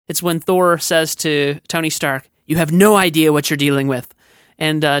It's when Thor says to Tony Stark, "You have no idea what you're dealing with."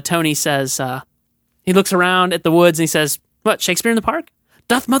 And Tony says, he looks around at the woods and he says, "What, Shakespeare in the Park?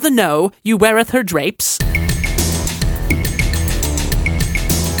 Doth mother know you weareth her drapes?"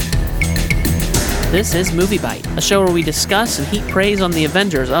 This is MovieByte, a show where we discuss and heap praise on the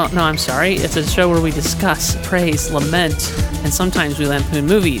Avengers. Oh, no, I'm sorry. It's a show where we discuss, praise, lament, and sometimes we lampoon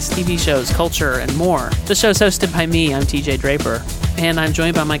movies, TV shows, culture, and more. The show's hosted by me, I'm TJ Draper, and I'm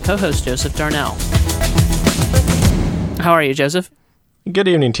joined by my co-host, Joseph Darnell. How are you, Joseph? Good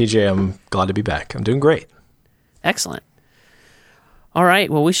evening, TJ. I'm glad to be back. I'm doing great. Excellent. All right,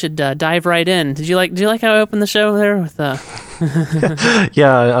 well, we should dive right in. Did you like how I opened the show there with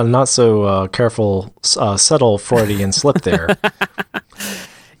Yeah, I'm not so careful, subtle Freudian slip there.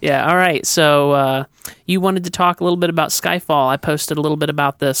 Yeah, all right. So you wanted to talk a little bit about Skyfall. I posted a little bit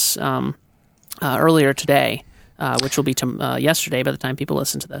about this earlier today, which will be yesterday by the time people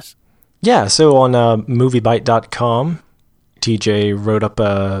listen to this. Yeah, so on MovieByte.com, TJ wrote up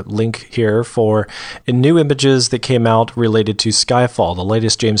a link here for new images that came out related to Skyfall, the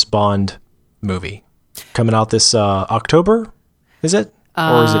latest James Bond movie. Coming out this October, is it?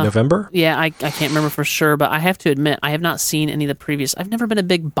 Or is it November? Yeah, I can't remember for sure, but I have to admit, I have not seen any of the previous... I've never been a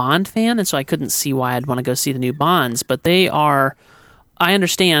big Bond fan, and so I couldn't see why I'd want to go see the new Bonds, but they are, I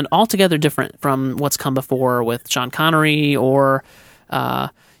understand, altogether different from what's come before with Sean Connery or, Remington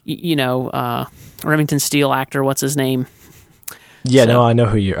Steele actor, what's his name? Yeah, so, no, I know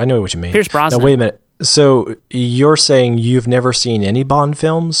what you mean. Pierce Brosnan. Now, wait a minute. So you're saying you've never seen any Bond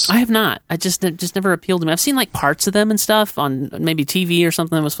films? I have not. It just never appealed to me. I've seen like parts of them and stuff on maybe TV or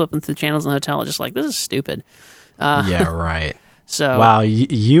something. I was flipping through channels in the hotel. Just like, this is stupid. Yeah, right. So wow,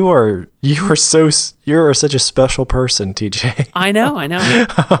 you're such a special person, TJ. I know.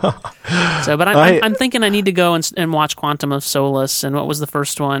 So, but I'm thinking I need to go and watch Quantum of Solace. And what was the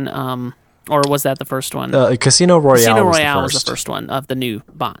first one? Or was that the first one? Casino Royale. Casino Royale was the first one of the new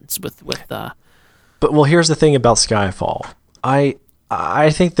Bonds with. But well, here's the thing about Skyfall. I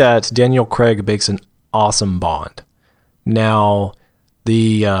think that Daniel Craig makes an awesome Bond. Now,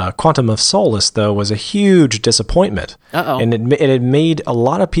 the Quantum of Solace though was a huge disappointment. And it made a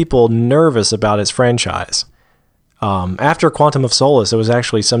lot of people nervous about its franchise. After Quantum of Solace, there was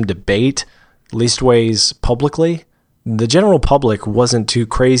actually some debate, leastways publicly. The general public wasn't too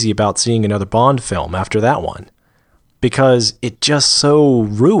crazy about seeing another Bond film after that one because it just so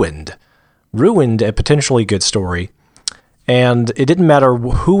ruined a potentially good story, and it didn't matter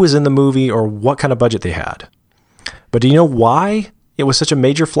who was in the movie or what kind of budget they had. But do you know why it was such a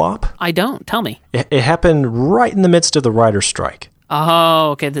major flop? I don't. Tell me. It happened right in the midst of the writer's strike. Oh,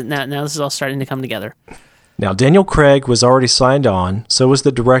 okay. Now this is all starting to come together. Now, Daniel Craig was already signed on, so was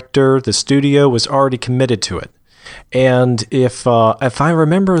the director. The studio was already committed to it. And if I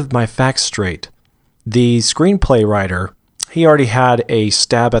remember my facts straight, the screenplay writer, he already had a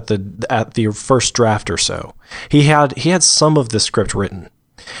stab at the first draft or so. He had some of the script written,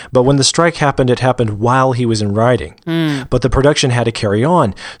 but when the strike happened, it happened while he was in writing. But the production had to carry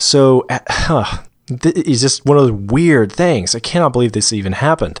on. So it's just one of those weird things. I cannot believe this even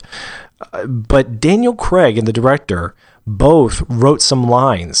happened. But Daniel Craig and the director both wrote some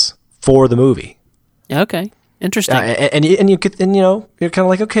lines for the movie. Okay. Interesting. And you're kind of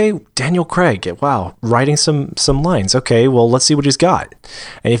like, okay, Daniel Craig, wow, writing some lines. Okay, well, let's see what he's got.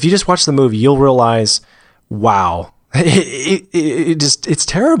 And if you just watch the movie, you'll realize, wow, it's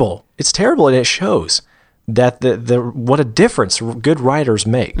terrible. It's terrible, and it shows that what a difference good writers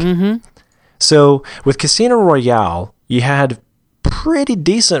make. Mm-hmm. So with Casino Royale, you had pretty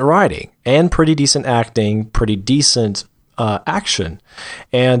decent writing and pretty decent acting, pretty decent action,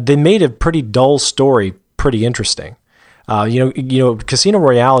 and they made a pretty dull story pretty interesting. Casino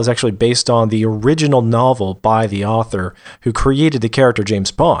Royale is actually based on the original novel by the author who created the character James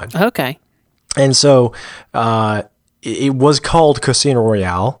Bond. Okay. And so it was called Casino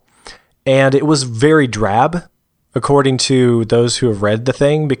Royale, and it was very drab, according to those who have read the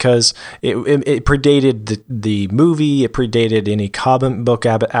thing, because it predated the movie, it predated any comic book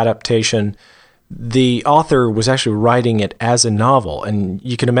adaptation. The author was actually writing it as a novel, and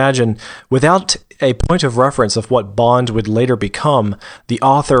you can imagine, without a point of reference of what Bond would later become, the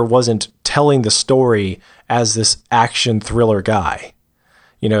author wasn't telling the story as this action thriller guy,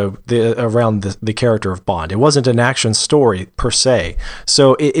 around the character of Bond. It wasn't an action story per se,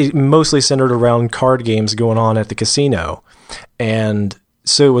 so it mostly centered around card games going on at the casino, and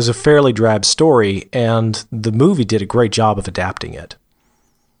so it was a fairly drab story, and the movie did a great job of adapting it.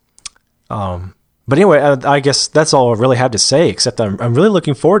 But anyway, I guess that's all I really have to say, except I'm really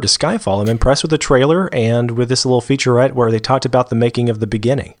looking forward to Skyfall. I'm impressed with the trailer and with this little featurette where they talked about the making of the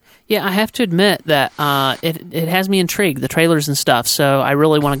beginning. Yeah, I have to admit that it has me intrigued, the trailers and stuff, so I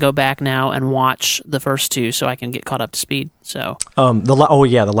really want to go back now and watch the first two so I can get caught up to speed. So,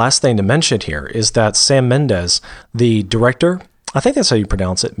 the last thing to mention here is that Sam Mendes, the director, I think that's how you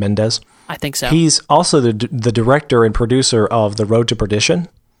pronounce it, Mendes. I think so. He's also the director and producer of The Road to Perdition,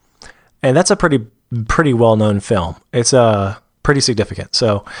 and that's a pretty well-known film. It's pretty significant.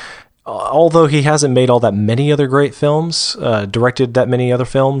 So, although he hasn't made all that many other great films, directed that many other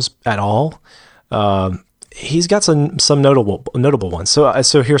films at all, he's got some notable ones.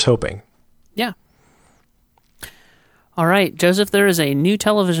 So here's hoping. Yeah. All right, Joseph, there is a new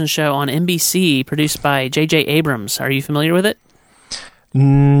television show on NBC produced by J.J. Abrams. Are you familiar with it?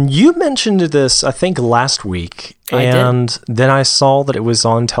 You mentioned this, I think, last week, and then I saw that it was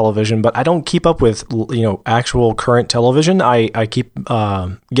on television, but I don't keep up with, actual current television. I keep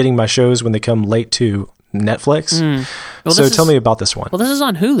getting my shows when they come late to Netflix. Well, so tell me about this one. Well, this is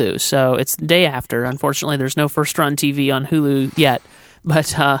on Hulu, so it's the day after. Unfortunately, there's no first-run TV on Hulu yet, but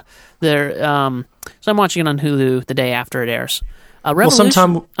so I'm watching it on Hulu the day after it airs. Go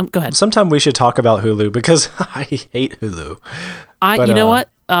ahead. Sometime we should talk about Hulu because I hate Hulu. You know what?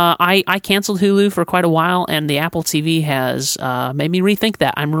 I canceled Hulu for quite a while, and the Apple TV has made me rethink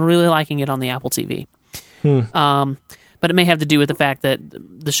that. I'm really liking it on the Apple TV. But it may have to do with the fact that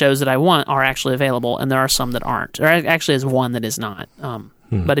the shows that I want are actually available, and there are some that aren't. Or actually, there's one that is not.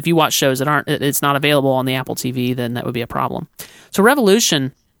 But if you watch shows that it's not available on the Apple TV, then that would be a problem. So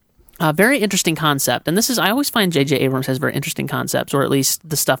Revolution. Very interesting concept, and I always find J.J. Abrams has very interesting concepts, or at least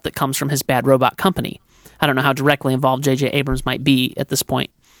the stuff that comes from his Bad Robot Company. I don't know how directly involved J.J. Abrams might be at this point.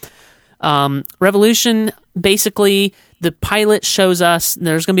 Revolution, basically, the pilot shows us,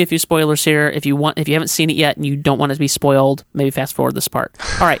 there's going to be a few spoilers here. If you haven't seen it yet and you don't want it to be spoiled, maybe fast forward this part.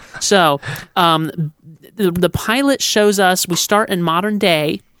 All right, so the pilot shows us, we start in modern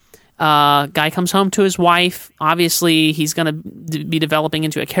day. Guy comes home to his wife. Obviously, he's going to be developing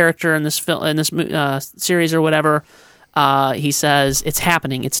into a character in this series or whatever. He says, "It's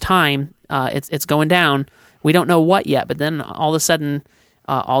happening. It's time. It's going down. We don't know what yet." But then all of a sudden,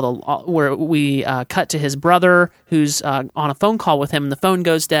 where we cut to his brother, who's on a phone call with him, and the phone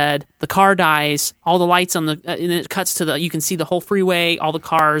goes dead. The car dies. All the lights and it cuts to you can see the whole freeway. All the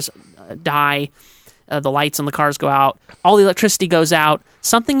cars die. The lights on the cars go out. All the electricity goes out.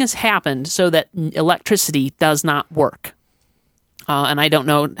 Something has happened so that electricity does not work. And I don't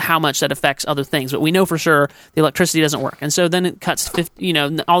know how much that affects other things, but we know for sure the electricity doesn't work. And so then it cuts, all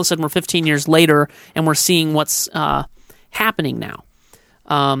of a sudden we're 15 years later, and we're seeing what's happening now.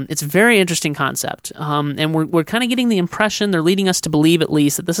 It's a very interesting concept. And we're kind of getting the impression, they're leading us to believe at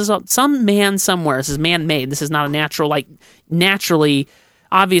least, that this is some man somewhere. This is man-made. This is not a natural, naturally...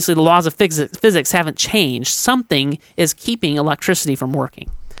 Obviously, the laws of physics haven't changed. Something is keeping electricity from working.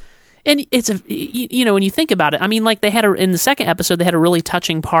 And it's when you think about it, I mean, they had in the second episode, they had a really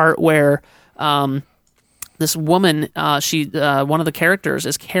touching part where this woman, one of the characters,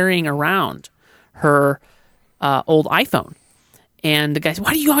 is carrying around her old iPhone. And the guy says,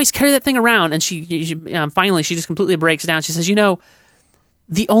 "Why do you always carry that thing around?" And she finally, she just completely breaks down. She says,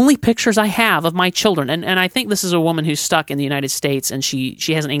 the only pictures I have of my children, and I think this is a woman who's stuck in the United States, and she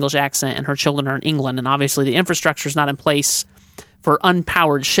has an English accent, and her children are in England, and obviously the infrastructure is not in place for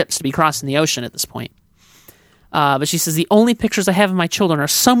unpowered ships to be crossing the ocean at this point. But she says, the only pictures I have of my children are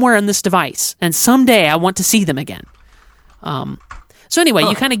somewhere in this device, and someday I want to see them again. So anyway,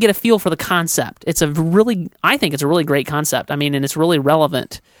 you kind of get a feel for the concept. I think it's a really great concept. I mean, and it's really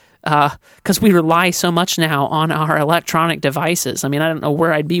relevant. Because we rely so much now on our electronic devices. I mean, I don't know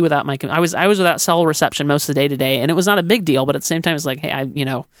where I'd be without my. I was without cell reception most of the day today, and it was not a big deal. But at the same time, it's like, hey, I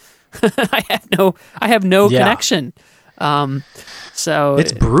have no connection. So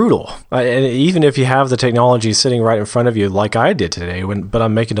it's brutal. And even if you have the technology sitting right in front of you, like I did today, but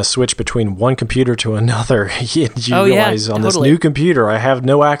I'm making a switch between one computer to another, you realize on this new computer, I have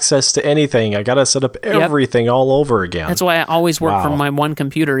no access to anything. I got to set up everything all over again. That's why I always work from my one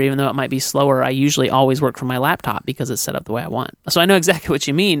computer, even though it might be slower. I usually always work from my laptop because it's set up the way I want. So I know exactly what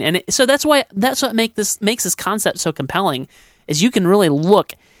you mean. And so that's what makes this concept so compelling, is you can really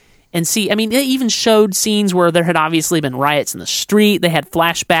look and see. I mean, they even showed scenes where there had obviously been riots in the street. They had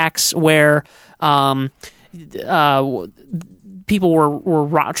flashbacks where people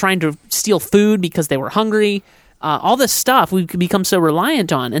were trying to steal food because they were hungry. All this stuff we've become so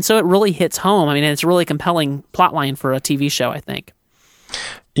reliant on, and so it really hits home. I mean, it's a really compelling plotline for a TV show, I think.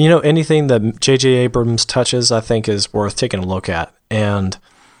 Anything that J.J. Abrams touches, I think, is worth taking a look at. And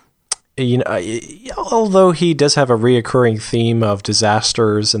although he does have a reoccurring theme of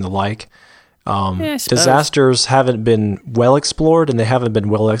disasters and the like, disasters haven't been well explored and they haven't been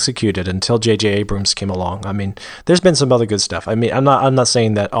well executed until J.J. Abrams came along. I mean, there's been some other good stuff. I mean, I'm not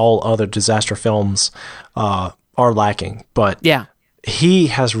saying that all other disaster films are lacking, but he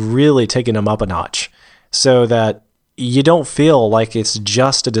has really taken them up a notch so that you don't feel like it's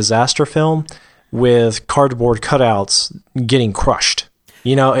just a disaster film with cardboard cutouts getting crushed.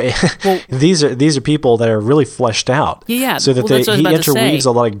 These are people that are really fleshed out. So that he interweaves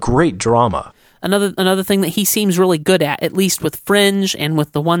a lot of great drama. Another thing that he seems really good at least with Fringe and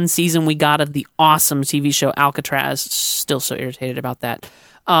with the one season we got of the awesome TV show Alcatraz, still so irritated about that.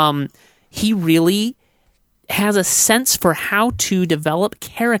 He really has a sense for how to develop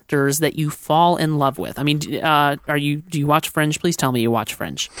characters that you fall in love with. I mean, do you watch Fringe? Please tell me you watch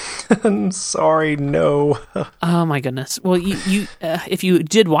Fringe. I'm sorry, no. Oh my goodness. Well, you if you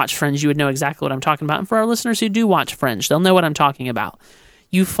did watch Fringe, you would know exactly what I'm talking about. And for our listeners who do watch Fringe, they'll know what I'm talking about.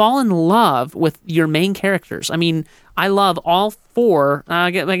 You fall in love with your main characters. I mean, I love all four.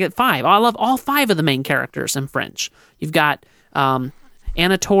 I get five. I love all five of the main characters in Fringe. You've got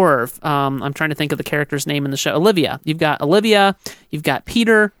Anna Torv. I'm trying to think of the character's name in the show. Olivia. You've got Olivia. You've got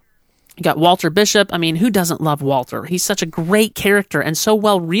Peter. You got Walter Bishop. I mean, who doesn't love Walter? He's such a great character and so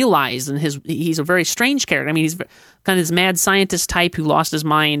well realized. And he's a very strange character. I mean, he's kind of this mad scientist type who lost his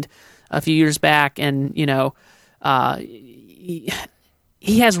mind a few years back, and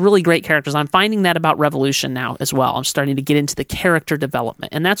he has really great characters. I'm finding that about Revolution now as well. I'm starting to get into the character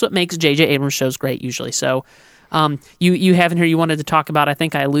development, and that's what makes J.J. Abrams shows great usually. So. You have in here you wanted to talk about, I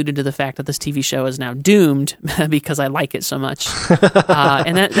think I alluded to the fact that this TV show is now doomed because I like it so much.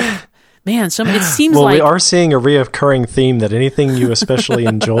 And that man, it seems well, like... we are seeing a reoccurring theme that anything you especially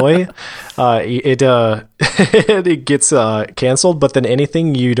enjoy, it gets canceled, but then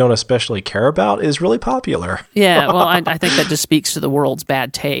anything you don't especially care about is really popular. Yeah, well, I think that just speaks to the world's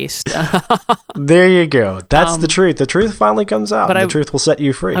bad taste. There you go. That's the truth. The truth finally comes out, and the truth will set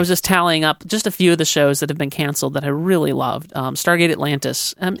you free. I was just tallying up just a few of the shows that have been canceled that I really loved. Stargate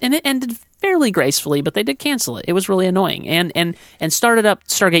Atlantis, and it ended fairly gracefully, but they did cancel it. It was really annoying, and started up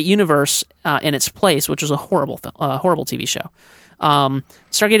Stargate Universe in its place, which was a horrible TV show.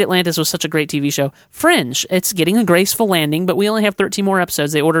 Stargate Atlantis was such a great TV show. Fringe, it's getting a graceful landing, but we only have 13 more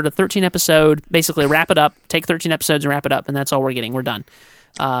episodes. They ordered a 13 episode, basically wrap it up, take 13 episodes and wrap it up, and that's all we're getting. We're done.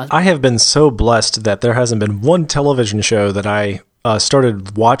 I have been so blessed that there hasn't been one television show that I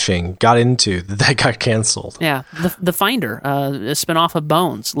started watching, got into, that got canceled. Yeah, The Finder, a spinoff of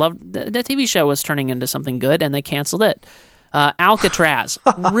Bones. Loved that TV show was turning into something good, and they canceled it. Alcatraz,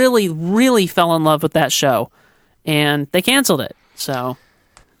 really, really fell in love with that show, and they canceled it. So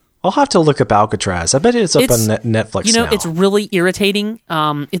I'll have to look up Alcatraz. I bet it's up on Netflix now. It's really irritating.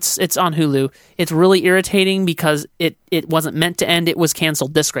 It's on Hulu. It's really irritating because it wasn't meant to end. It was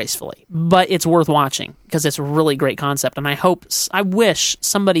canceled disgracefully. But it's worth watching because it's a really great concept. And I wish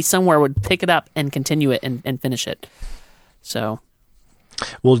somebody somewhere would pick it up and continue it and finish it. So.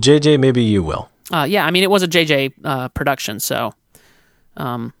 Well, JJ, maybe you will. Yeah, I mean, it was a JJ production. So,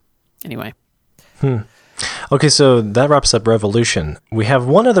 anyway. Okay, so that wraps up Revolution. We have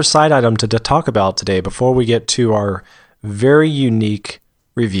one other side item to talk about today before we get to our very unique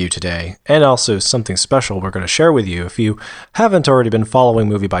review today, and also something special we're going to share with you. If you haven't already been following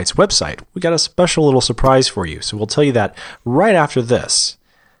MovieByte's website, we got a special little surprise for you, so we'll tell you that right after this.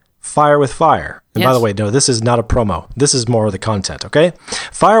 Fire with Fire. And by the way, no, this is not a promo. This is more of the content, okay?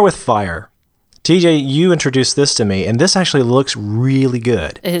 Fire with Fire. TJ, you introduced this to me, and this actually looks really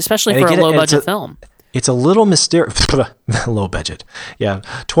good. Especially for a low-budget film. It's a little mysterious. Low budget. Yeah,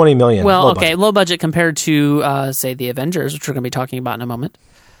 $20 million. Well, okay, low budget compared to, say, the Avengers, which we're going to be talking about in a moment.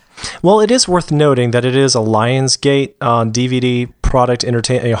 Well, it is worth noting that it is a Lionsgate DVD product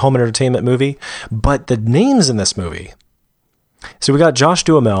home entertainment movie, but the names in this movie. So we got Josh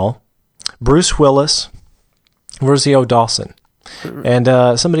Duhamel, Bruce Willis, Rosario Dawson,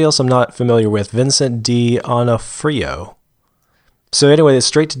 and somebody else I'm not familiar with, Vincent D'Onofrio. So anyway, it's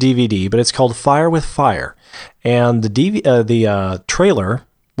straight to DVD, but it's called Fire with Fire. And the trailer,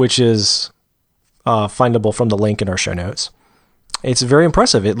 which is findable from the link in our show notes, it's very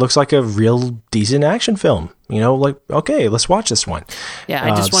impressive. It looks like a real decent action film. Like, okay, let's watch this one. Yeah,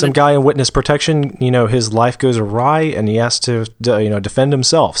 I just some guy in witness protection, his life goes awry and he has to, defend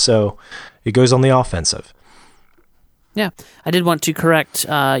himself. So it goes on the offensive. Yeah, I did want to correct.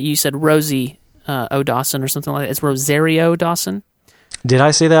 You said Rosie O. Dawson or something like that. It's Rosario Dawson. Did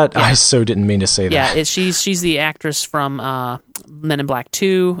I say that? Yeah. I so didn't mean to say that. Yeah, she's the actress from Men in Black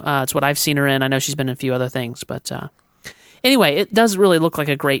 2. It's what I've seen her in. I know she's been in a few other things, but Anyway, it does really look like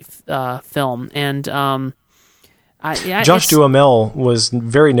a great film, and Josh Duhamel was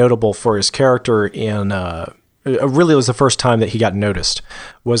very notable for his character in. Really, it was the first time that he got noticed.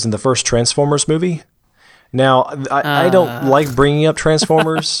 Was in the first Transformers movie. Now, I don't like bringing up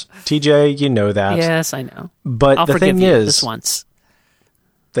Transformers, TJ. You know that. Yes, I know. But I'll the forgive thing you is, this once.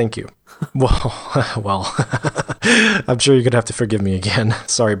 Thank you. Well, I'm sure you're gonna have to forgive me again.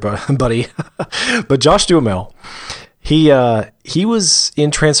 Sorry, buddy. But Josh Duhamel, he was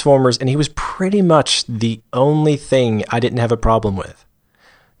in Transformers, and he was pretty much the only thing I didn't have a problem with.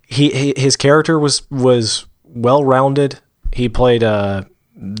 His character was well-rounded. He played the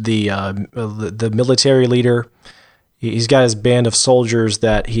military leader. He's got his band of soldiers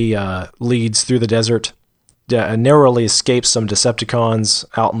that he leads through the desert. Narrowly escapes some Decepticons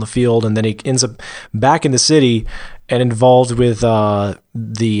out in the field, and then he ends up back in the city and involved with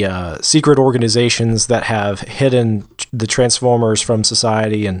the secret organizations that have hidden the Transformers from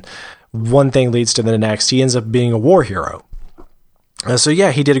society, and one thing leads to the next. He ends up being a war hero. So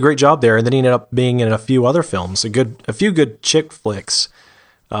yeah, he did a great job there, and then he ended up being in a few other films, a few good chick flicks.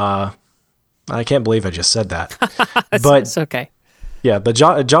 I can't believe I just said that, but it's okay. Yeah, but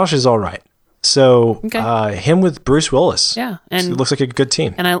Josh is all right. So Okay. Him with Bruce Willis, Yeah, and it looks like a good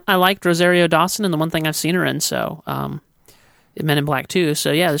team. And I liked Rosario Dawson in the one thing I've seen her in, so Men in Black 2.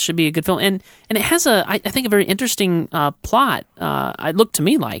 So yeah, this should be a good film, and it has I think a very interesting plot. It looked to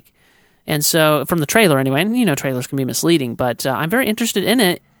me like, and so from the trailer anyway, and trailers can be misleading, but I'm very interested in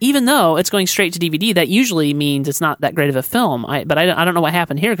it. Even though it's going straight to DVD, that usually means it's not that great of a film. But I don't know what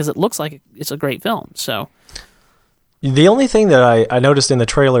happened here because it looks like it's a great film. So. The only thing that I noticed in the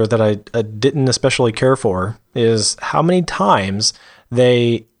trailer that I didn't especially care for is how many times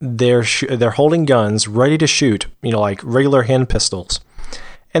they're holding guns ready to shoot, like regular hand pistols,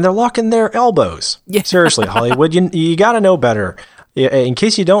 and they're locking their elbows. Yeah. Seriously, Hollywood, you got to know better. In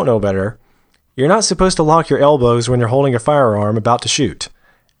case you don't know better, you're not supposed to lock your elbows when you're holding a firearm about to shoot.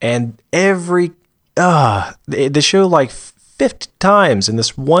 And they show like 50 times in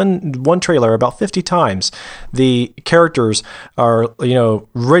this one trailer, about 50 times, the characters are,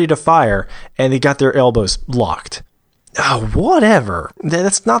 ready to fire, and they got their elbows locked. Oh, whatever.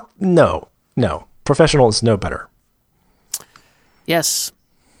 That's not, no. Professionals know better. Yes.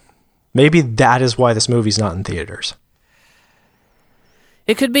 Maybe that is why this movie's not in theaters.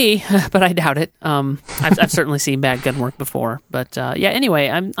 It could be, but I doubt it. I've certainly seen bad gun work before, but yeah. Anyway,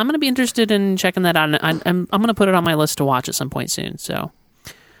 I'm going to be interested in checking that out. I'm going to put it on my list to watch at some point soon. So,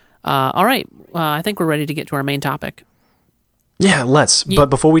 all right, I think we're ready to get to our main topic. Yeah, let's.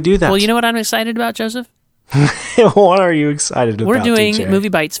 But before we do that, well, you know what I'm excited about, Joseph? What are you excited about? We're doing TJ?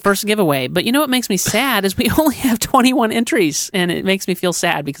 MovieByte's first giveaway, but you know what makes me sad is we only have 21 entries, and it makes me feel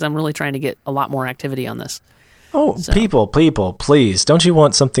sad because I'm really trying to get a lot more activity on this. Oh, so. People, please. Don't you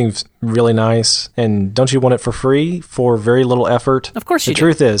want something really nice? And don't you want it for free for very little effort? Of course you do. The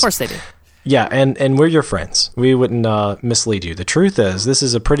truth is... Of course they do. Yeah, and we're your friends. We wouldn't mislead you. The truth is, this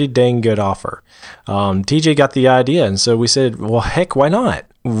is a pretty dang good offer. TJ got the idea, and so we said, well, heck, why not?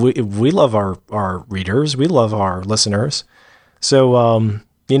 We love our readers. We love our listeners. So,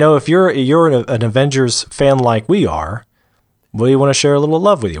 if you're an Avengers fan like we are, we want to share a little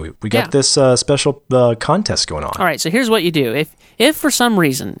love with you. We got this special contest going on. All right, so here's what you do. If for some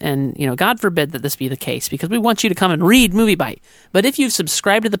reason, and God forbid that this be the case, because we want you to come and read MovieByte, but if you've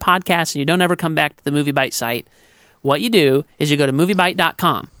subscribed to the podcast and you don't ever come back to the MovieByte site, what you do is you go to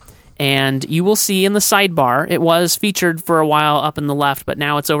MovieByte.com, and you will see in the sidebar, it was featured for a while up in the left, but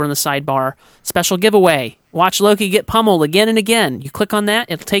now it's over in the sidebar, special giveaway. Watch Loki get pummeled again and again. You click on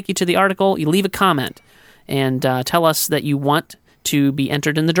that, it'll take you to the article, you leave a comment, and tell us that you want to be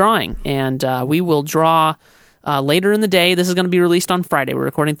entered in the drawing. And we will draw later in the day. This is going to be released on Friday. We're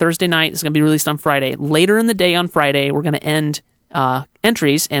recording Thursday night. It's going to be released on Friday. Later in the day on Friday, we're going to end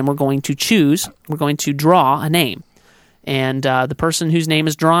entries, and we're going to draw a name. And the person whose name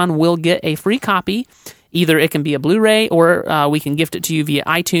is drawn will get a free copy. Either it can be a Blu-ray, or we can gift it to you via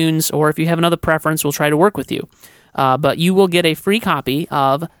iTunes, or if you have another preference, we'll try to work with you. But you will get a free copy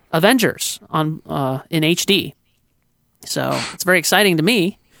of Avengers in HD. So it's very exciting to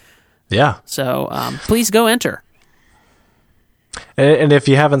me. Yeah. So please go enter. And if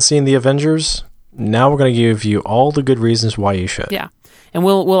you haven't seen the Avengers, now we're going to give you all the good reasons why you should. Yeah. And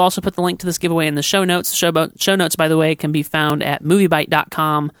we'll also put the link to this giveaway in the show notes. The show notes, by the way, can be found at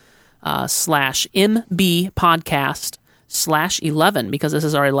MovieByte.com /MBpodcast/11, because this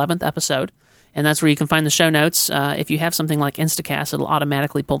is our 11th episode. And that's where you can find the show notes. If you have something like Instacast, it'll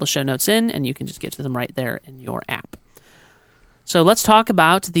automatically pull the show notes in, and you can just get to them right there in your app. So let's talk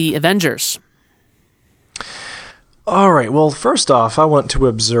about the Avengers. All right. Well, first off, I want to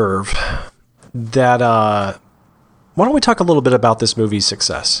observe that. Why don't we talk a little bit about this movie's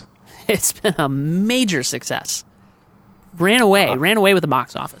success? It's been a major success. Ran away with the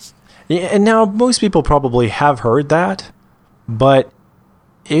box office. Yeah, and now most people probably have heard that, but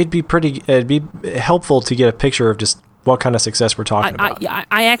it'd be helpful to get a picture of just what kind of success we're talking about.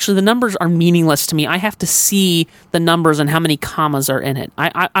 I actually, the numbers are meaningless to me. I have to see the numbers and how many commas are in it.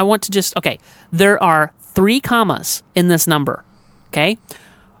 I want to just, okay, there are 3 commas in this number, okay?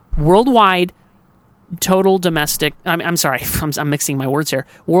 Worldwide total domestic, I'm sorry, I'm mixing my words here.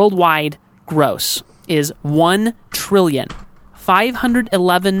 Worldwide gross is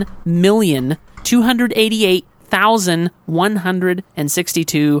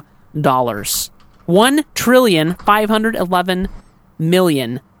 $1,511,288,162.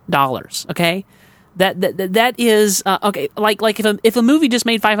 $1,511,000,000. Okay, that is okay. Like if a movie just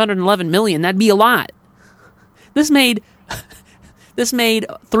made 511 million, that'd be a lot. This made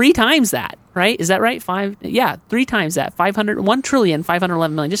 3 times that. Right? Is that right? 3 times that.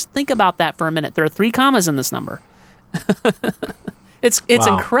 1,511,000,000. Just think about that for a minute. There are 3 commas in this number. It's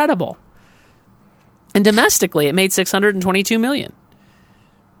Wow. incredible. And domestically, it made 622 million.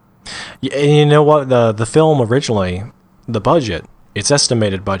 Yeah, and you know what? The film originally, the budget, its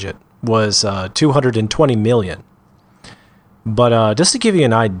estimated budget, was $220 million. But just to give you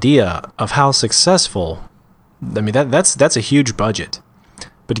an idea of how successful, I mean that's a huge budget.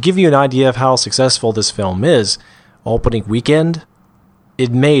 But to give you an idea of how successful this film is, opening weekend,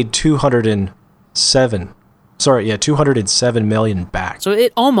 it made 207 million back. So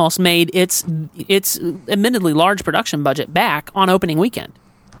it almost made its admittedly large production budget back on opening weekend.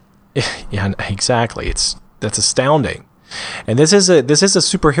 Yeah, exactly. That's astounding. And this is a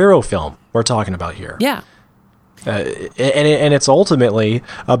superhero film we're talking about here. Yeah. And it's ultimately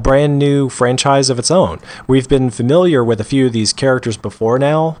a brand new franchise of its own. We've been familiar with a few of these characters before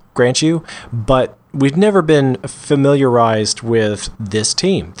now, grant you, but we've never been familiarized with this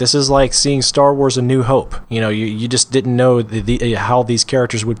team. This is like seeing Star Wars: A New Hope. You know, you just didn't know how these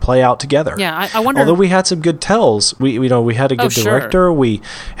characters would play out together. Yeah, I wonder. Although we had some good tells, we had a good director, we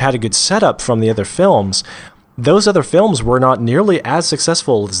had a good setup from the other films. Those other films were not nearly as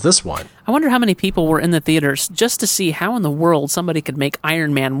successful as this one. I wonder how many people were in the theaters just to see how in the world somebody could make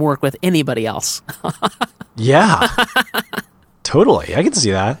Iron Man work with anybody else. Yeah, totally. I can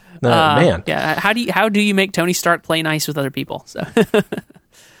see that. Man. Yeah. How do you make Tony Stark play nice with other people? So,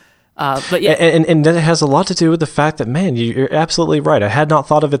 but yeah, and that has a lot to do with the fact that, man, you're absolutely right. I had not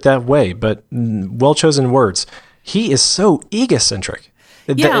thought of it that way, but well chosen words. He is so egocentric.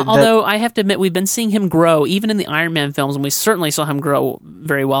 Yeah, although I have to admit, we've been seeing him grow even in the Iron Man films, and we certainly saw him grow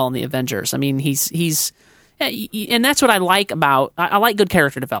very well in the Avengers. I mean, he's and that's what I like about. I like good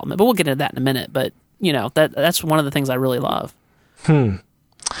character development, but we'll get into that in a minute. But you know, that's one of the things I really love.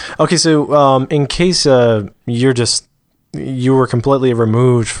 Okay, so in case you were completely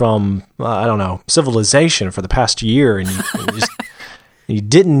removed from I don't know, civilization for the past year, and you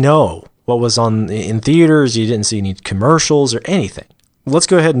didn't know what was in theaters, you didn't see any commercials or anything. Let's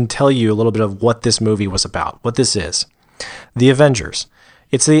go ahead and tell you a little bit of what this movie was about, what this is. The Avengers.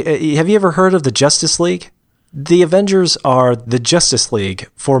 Have you ever heard of the Justice League? The Avengers are the Justice League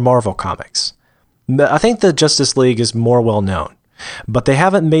for Marvel Comics. I think the Justice League is more well known, but they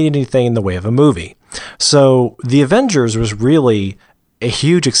haven't made anything in the way of a movie. So the Avengers was really a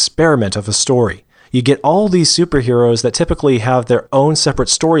huge experiment of a story. You get all these superheroes that typically have their own separate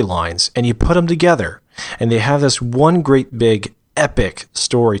storylines, and you put them together, and they have this one great big epic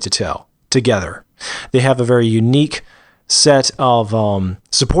story to tell together. They have a very unique set of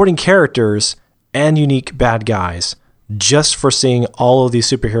supporting characters and unique bad guys just for seeing all of these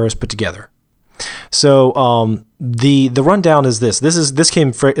superheroes put together. So the rundown is this. This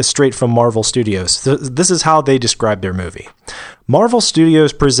came straight from Marvel Studios. This is how they describe their movie. Marvel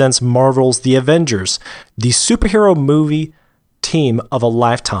Studios presents Marvel's The Avengers, the superhero movie team of a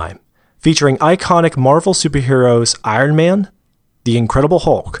lifetime, featuring iconic Marvel superheroes Iron Man, The Incredible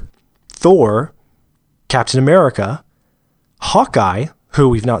Hulk, Thor, Captain America, Hawkeye, who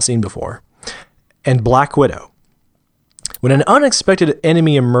we've not seen before, and Black Widow. When an unexpected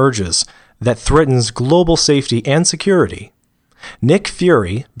enemy emerges that threatens global safety and security, Nick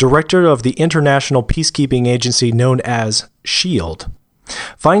Fury, director of the international peacekeeping agency known as S.H.I.E.L.D.,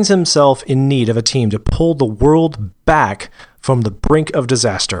 finds himself in need of a team to pull the world back from the brink of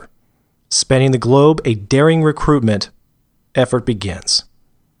disaster. Spanning the globe, a daring recruitment effort begins.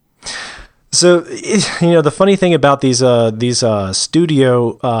 So, the funny thing about these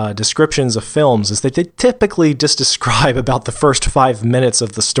studio descriptions of films is that they typically just describe about the first 5 minutes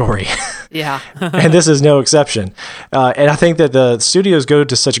of the story. Yeah. And this is no exception. And I think that the studios go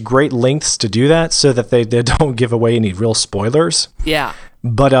to such great lengths to do that so that they don't give away any real spoilers. Yeah.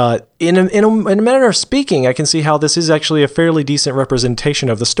 But in a manner of speaking, I can see how this is actually a fairly decent representation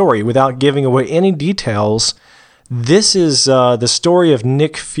of the story. Without giving away any details, this is the story of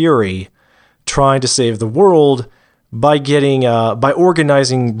Nick Fury trying to save the world by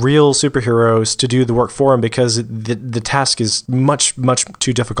organizing real superheroes to do the work for him, because the task is much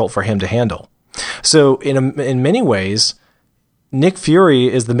too difficult for him to handle. So in many ways, Nick Fury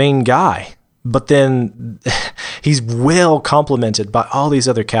is the main guy, but then he's well complemented by all these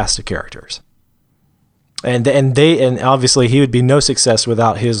other cast of characters, and obviously he would be no success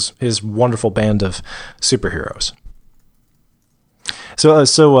without his wonderful band of superheroes. So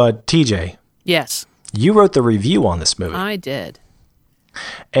TJ, yes. You wrote the review on this movie. I did.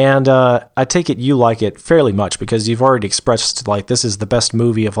 And I take it you like it fairly much, because you've already expressed like this is the best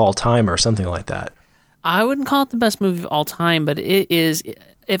movie of all time or something like that. I wouldn't call it the best movie of all time, but it is.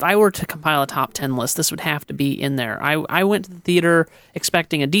 If I were to compile a top 10 list, this would have to be in there. I went to the theater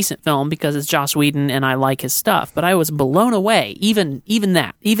expecting a decent film because it's Joss Whedon and I like his stuff, but I was blown away. Even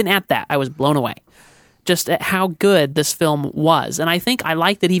at that, I was blown away just at how good this film was. And I think I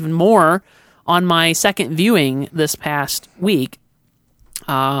liked it even more on my second viewing this past week,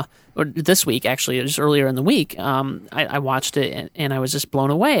 or this week, actually, just earlier in the week. I watched it and I was just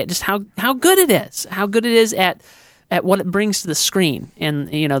blown away at just how good it is. How good it is at what it brings to the screen. And,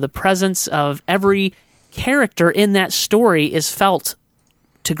 the presence of every character in that story is felt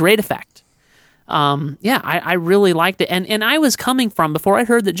to great effect. I really liked it. And I was coming from, before I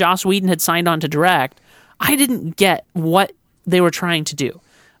heard that Joss Whedon had signed on to direct, I didn't get what they were trying to do.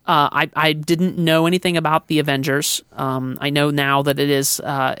 I didn't know anything about the Avengers. I know now that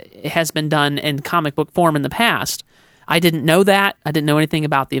it has been done in comic book form in the past. I didn't know that. I didn't know anything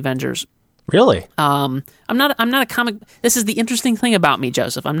about the Avengers. Really? I'm not a comic. This is the interesting thing about me,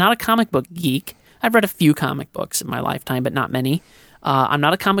 Joseph. I'm not a comic book geek. I've read a few comic books in my lifetime, but not many. I'm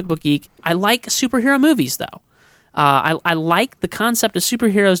not a comic book geek. I like superhero movies, though. I like the concept of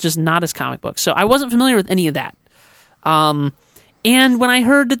superheroes, just not as comic books. So I wasn't familiar with any of that. And when I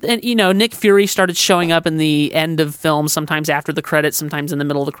heard that, Nick Fury started showing up in the end of films, sometimes after the credits, sometimes in the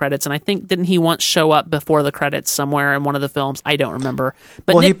middle of the credits, and I think, didn't he once show up before the credits somewhere in one of the films? I don't remember.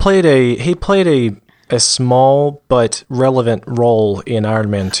 But he played a small but relevant role in Iron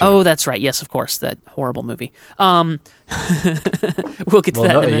Man 2. Oh, that's right. Yes, of course, that horrible movie. We'll get to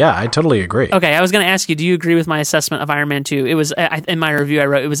that in a minute. Yeah, I totally agree. Okay, I was going to ask you, do you agree with my assessment of Iron Man 2? It was, in my review I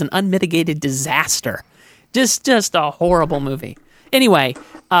wrote, it was an unmitigated disaster. Just a horrible movie. Anyway,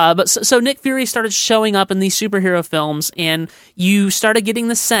 so Nick Fury started showing up in these superhero films, and you started getting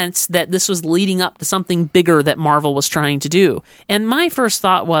the sense that this was leading up to something bigger that Marvel was trying to do. And my first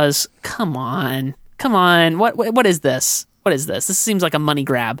thought was, come on, what is this? What is this? This seems like a money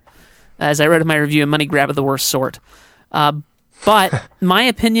grab. As I wrote in my review, a money grab of the worst sort. But my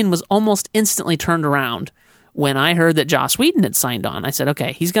opinion was almost instantly turned around when I heard that Joss Whedon had signed on. I said,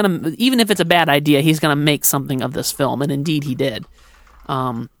 okay, he's going to, even if it's a bad idea, he's going to make something of this film. And indeed he did.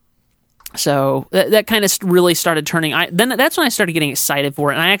 So that kind of really started turning. That's when I started getting excited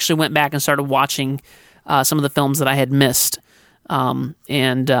for it. And I actually went back and started watching some of the films that I had missed. I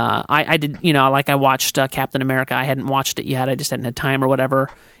did, I watched Captain America. I hadn't watched it yet. I just hadn't had time or whatever.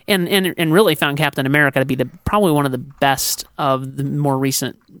 And really found Captain America to be probably one of the best of the more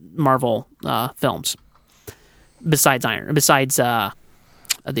recent Marvel films. Besides the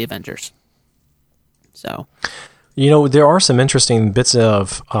Avengers. So, there are some interesting bits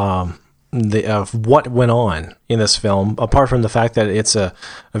of what went on in this film, apart from the fact that it's a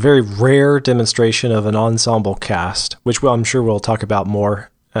very rare demonstration of an ensemble cast, which I'm sure we'll talk about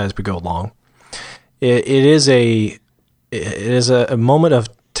more as we go along. It is a moment of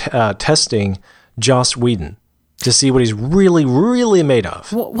testing Joss Whedon to see what he's really, really made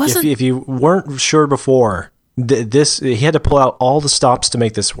of. If you weren't sure before, he had to pull out all the stops to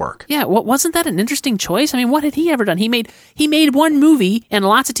make this work. Yeah, wasn't that an interesting choice? I mean, what had he ever done? He made one movie and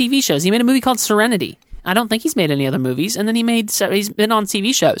lots of TV shows. He made a movie called Serenity. I don't think he's made any other movies. And then he's been on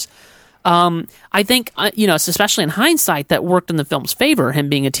TV shows. I think, especially in hindsight, that worked in the film's favor, him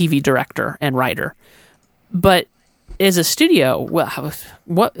being a TV director and writer. But as a studio,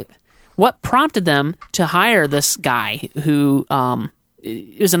 what prompted them to hire this guy who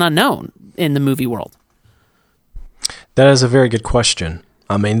is an unknown in the movie world? That is a very good question.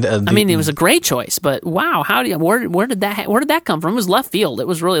 I mean, it was a great choice, but wow, where did that come from? It was left field. It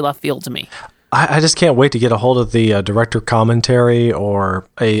was really left field to me. I just can't wait to get a hold of the director commentary or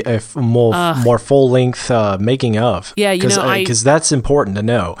a more full length making of. Yeah, because that's important to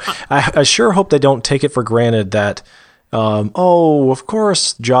know. I sure hope they don't take it for granted that. Of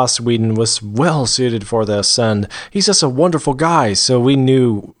course, Joss Whedon was well suited for this, and he's just a wonderful guy. So we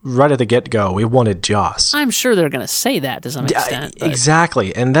knew right at the get-go we wanted Joss. I'm sure they're going to say that to some extent.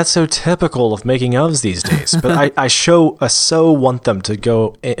 Exactly, and that's so typical of making ofs these days. But I so want them to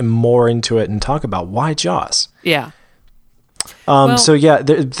go more into it and talk about why Joss. Yeah. So yeah,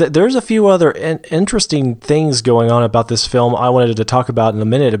 there's a few other interesting things going on about this film I wanted to talk about in a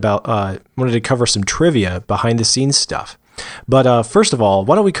minute. Wanted to cover some trivia, behind the scenes stuff. But first of all,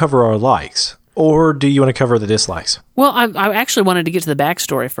 why don't we cover our likes? Or do you want to cover the dislikes? Well, I actually wanted to get to the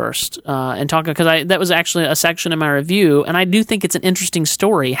backstory first and talk, because that was actually a section in my review, and I do think it's an interesting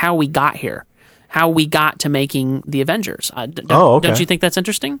story how we got here, how we got to making the Avengers. Okay. Don't you think that's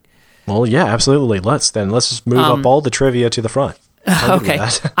interesting? Well, yeah, absolutely. Let's just move up all the trivia to the front. Okay.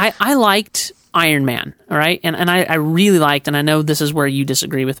 I liked Iron Man, all right? And I really liked, and I know this is where you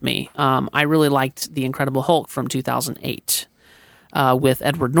disagree with me, I really liked The Incredible Hulk from 2008 with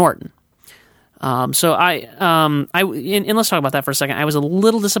Edward Norton. And let's talk about that for a second. I was a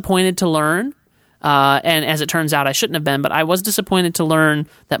little disappointed to learn, and as it turns out, I shouldn't have been, but I was disappointed to learn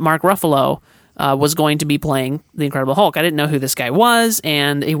that Mark Ruffalo was going to be playing the Incredible Hulk. I didn't know who this guy was,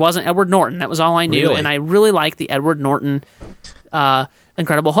 and he wasn't Edward Norton. That was all I knew, and I really liked the Edward Norton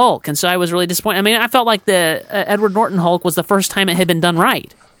Incredible Hulk, and so I was really disappointed. I mean, I felt like the Edward Norton Hulk was the first time it had been done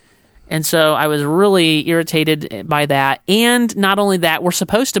right, and so I was really irritated by that. And not only that, we're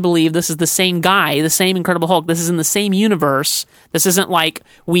supposed to believe this is the same guy, the same Incredible Hulk. This is in the same universe. This isn't like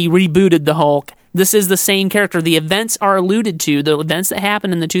we rebooted the Hulk. This is the same character. The events are alluded to. The events that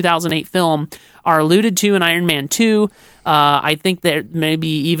happened in the 2008 film are alluded to in Iron Man 2. I think that maybe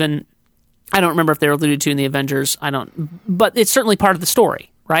even, I don't remember if they're alluded to in the Avengers. But it's certainly part of the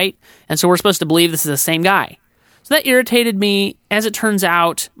story, right? And so we're supposed to believe this is the same guy. So that irritated me. As it turns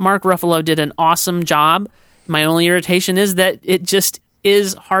out, Mark Ruffalo did an awesome job. My only irritation is that it just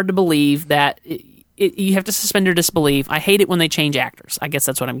is hard to believe that you have to suspend your disbelief. I hate it when they change actors. I guess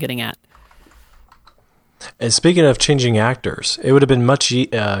that's what I'm getting at. And speaking of changing actors, it would have been much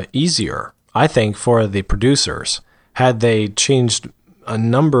easier, I think, for the producers had they changed a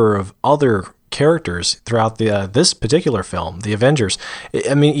number of other characters throughout this particular film, the Avengers.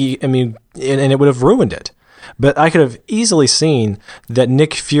 And it would have ruined it. But I could have easily seen that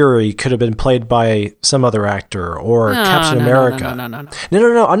Nick Fury could have been played by some other actor, or Captain America.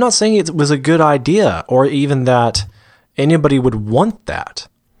 No. I'm not saying it was a good idea, or even that anybody would want that.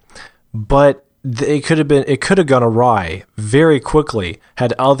 But it could have gone awry very quickly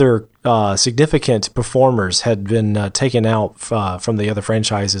had other significant performers had been taken out from the other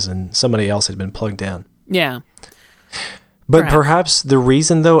franchises and somebody else had been plugged in. Yeah. But perhaps the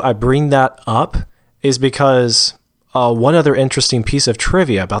reason, though, I bring that up is because one other interesting piece of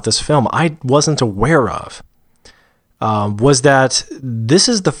trivia about this film I wasn't aware of was that this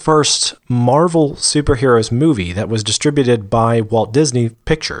is the first Marvel superheroes movie that was distributed by Walt Disney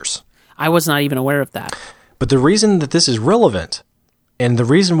Pictures. I was not even aware of that. But the reason that this is relevant, and the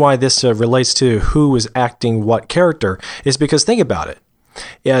reason why this relates to who is acting what character, is because, think about it.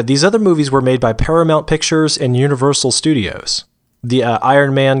 Yeah, these other movies were made by Paramount Pictures and Universal Studios. The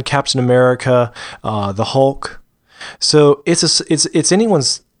Iron Man, Captain America, the Hulk. So it's just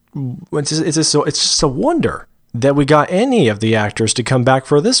a wonder that we got any of the actors to come back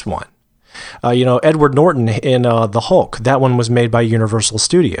for this one. Edward Norton in the Hulk, that one was made by Universal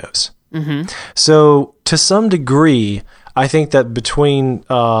Studios. Mm-hmm. So to some degree, I think that between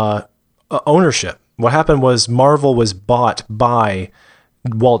ownership, what happened was Marvel was bought by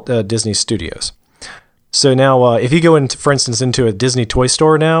Walt Disney Studios. So now, if you go for instance, into a Disney toy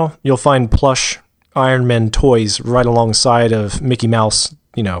store now, you'll find plush Iron Man toys right alongside of Mickey Mouse,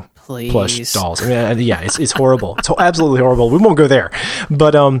 plush dolls. I mean, yeah, it's horrible. It's absolutely horrible. We won't go there.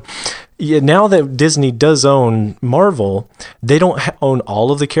 But now that Disney does own Marvel, they don't own all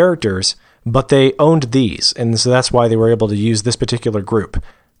of the characters, but they owned these. And so that's why they were able to use this particular group.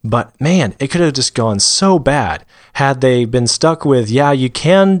 But man, it could have just gone so bad had they been stuck with, you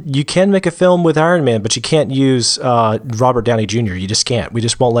can make a film with Iron Man, but you can't use Robert Downey Jr. You just can't. We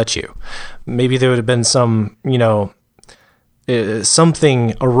just won't let you. Maybe there would have been some,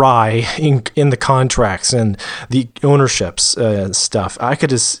 something awry in the contracts and the ownerships stuff. I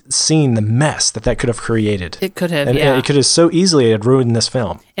could have seen the mess that could have created. It could have, and it could have so easily had ruined this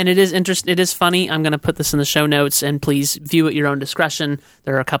film. And it is It is funny. I'm going to put this in the show notes, and please view at your own discretion.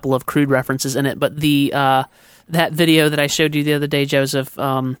 There are a couple of crude references in it, but the that video that I showed you the other day, Joseph,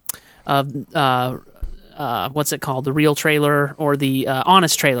 what's it called? The real trailer or the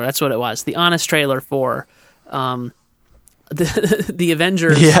honest trailer? That's what it was. The honest trailer for the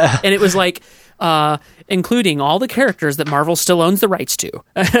Avengers. Yeah. And it was like including all the characters that Marvel still owns the rights to.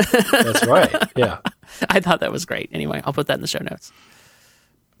 That's right. Yeah. I thought that was great. Anyway, I'll put that in the show notes.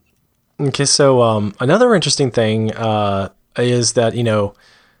 Okay, so another interesting thing is that, you know,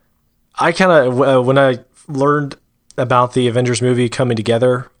 I kind of, when I learned about the Avengers movie coming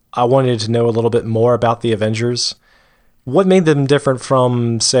together, I wanted to know a little bit more about the Avengers. What made them different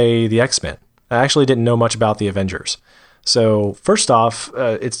from, say, the X-Men? I actually didn't know much about the Avengers. So first off,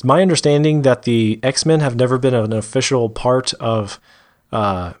 it's my understanding that the X-Men have never been an official part of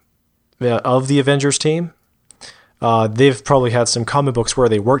the Avengers team. They've probably had some comic books where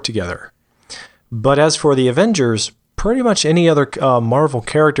they work together. But as for the Avengers, pretty much any other Marvel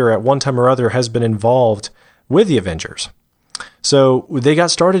character at one time or other has been involved with the Avengers. So they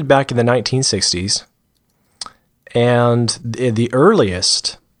got started back in the 1960s, and the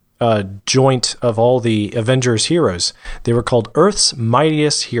earliest joint of all the Avengers heroes, they were called Earth's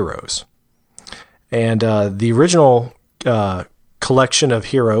Mightiest Heroes. And the original collection of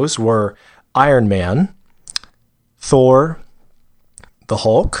heroes were Iron Man, Thor, the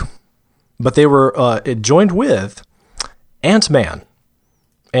Hulk, but they were joined with Ant-Man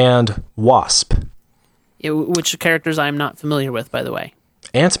and Wasp. Which characters I'm not familiar with, by the way.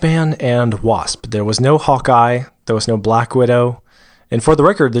 Ant-Man and Wasp. There was no Hawkeye. There was no Black Widow. And for the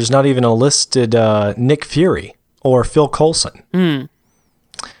record, there's not even a listed Nick Fury or Phil Coulson.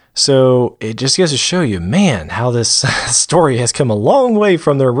 So it just goes to show you, man, how this story has come a long way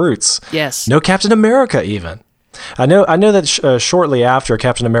from their roots. Yes. No Captain America even. I know that shortly after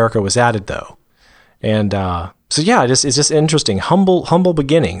Captain America was added, though. And so yeah, it's just interesting. Humble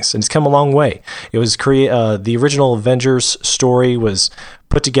beginnings, and it's come a long way. It was the original Avengers story was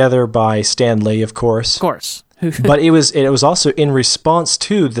put together by Stan Lee, of course. Of course. But it was also in response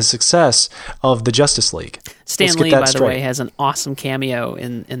to the success of the Justice League. Stan Lee, by the way, has an awesome cameo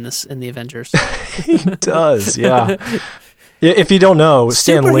in the Avengers. He does, yeah. If you don't know,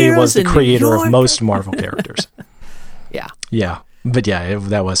 Stan Lee was the creator of most Marvel characters. Yeah. Yeah. But yeah,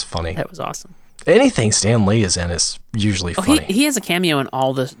 that was funny. That was awesome. Anything Stan Lee is in is usually funny. He has a cameo in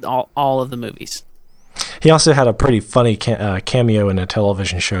all of the movies. He also had a pretty funny cameo in a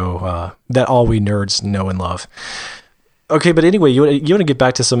television show that all we nerds know and love. Okay, but anyway, you want to get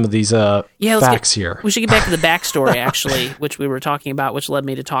back to some of these facts here. We should get back to the backstory, actually, which we were talking about, which led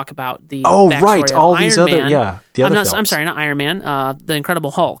me to talk about the right, all these Iron other, Man. yeah, the other films. I'm sorry, not Iron Man, the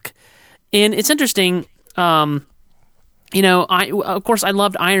Incredible Hulk. And it's interesting, you know, of course, I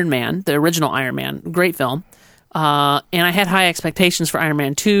loved Iron Man, the original Iron Man, great film. And I had high expectations for Iron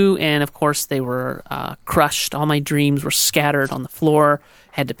Man 2, and of course they were crushed. All my dreams were scattered on the floor.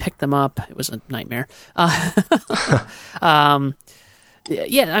 Had to pick them up. It was a nightmare. Yeah,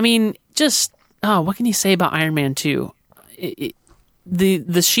 I mean, just what can you say about Iron Man 2?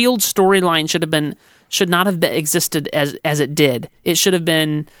 The Shield storyline should not have existed as it did. It should have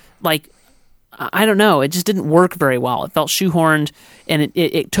been like, I don't know. It just didn't work very well. It felt shoehorned, and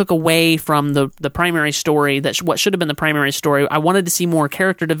it took away from the primary story. What should have been the primary story. I wanted to see more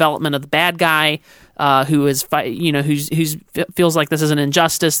character development of the bad guy, who is, who's feels like this is an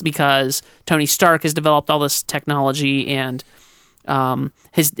injustice because Tony Stark has developed all this technology, and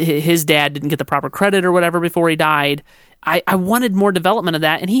his dad didn't get the proper credit or whatever before he died. I wanted more development of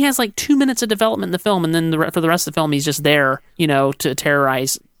that, and he has like 2 minutes of development in the film, and then for the rest of the film, he's just there, to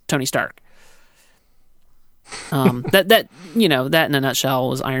terrorize Tony Stark. That in a nutshell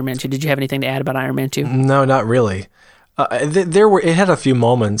was Iron Man 2. Did you have anything to add about Iron Man 2? No, not really. It had a few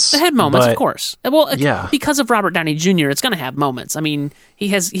moments. It had moments, of course. Well, yeah. Because of Robert Downey Jr., it's going to have moments. I mean,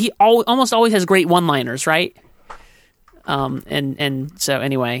 he almost always has great one-liners, right? And so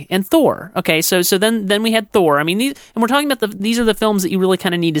anyway, and Thor. Okay, so then we had Thor. I mean, and we're talking about these are the films that you really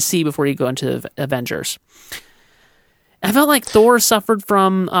kind of need to see before you go into Avengers. I felt like Thor suffered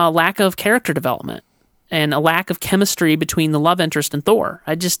from a lack of character development and a lack of chemistry between the love interest and Thor.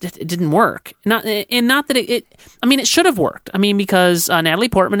 It didn't work. Not that it. I mean, it should have worked. I mean, because Natalie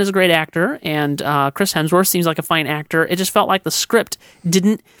Portman is a great actor, and Chris Hemsworth seems like a fine actor. It just felt like the script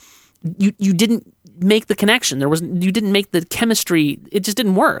didn't. You didn't make the connection. You didn't make the chemistry. It just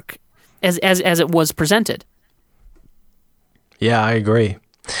didn't work as it was presented. Yeah, I agree.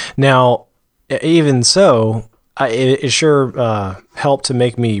 Now, even so, it sure helped to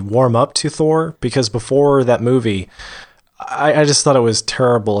make me warm up to Thor, because before that movie, I just thought it was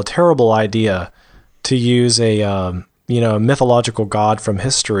a terrible idea to use a mythological god from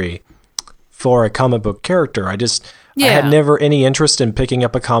history for a comic book character. I had never any interest in picking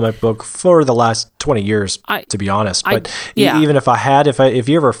up a comic book for the last 20 years, to be honest. But even if I had, if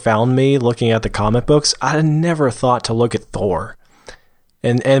you ever found me looking at the comic books, I never thought to look at Thor.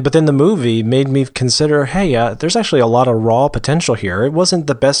 But then the movie made me consider, hey, there's actually a lot of raw potential here. It wasn't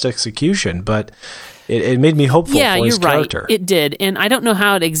the best execution, but it made me hopeful for his character. Right. It did. And I don't know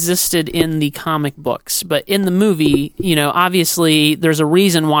how it existed in the comic books, but in the movie, obviously there's a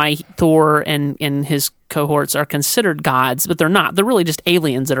reason why Thor and his cohorts are considered gods, but they're not. They're really just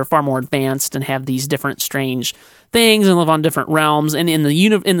aliens that are far more advanced and have these different strange things and live on different realms. And in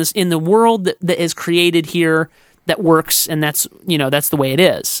the world that is created here, that works, and that's the way it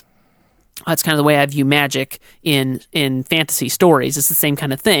is. That's kind of the way I view magic in fantasy stories. It's the same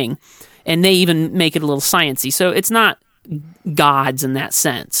kind of thing, and they even make it a little sciencey. So it's not gods in that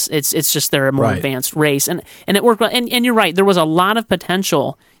sense. It's just they're a more advanced race, and it worked well. And you're right. There was a lot of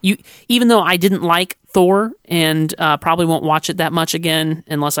potential. Even though I didn't like Thor, and probably won't watch it that much again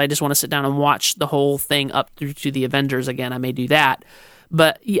unless I just want to sit down and watch the whole thing up through to the Avengers again. I may do that,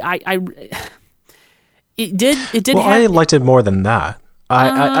 but It did. Well, I liked it more than that.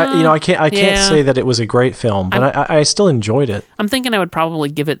 I can't say that it was a great film, but I still enjoyed it. I'm thinking I would probably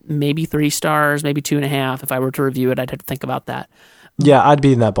give it maybe 3 stars, maybe 2.5. If I were to review it, I'd have to think about that. Yeah, I'd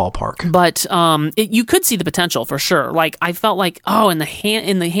be in that ballpark. But you could see the potential for sure. Like I felt like, in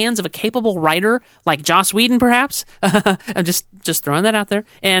the hands of a capable writer like Joss Whedon, perhaps. I'm just throwing that out there,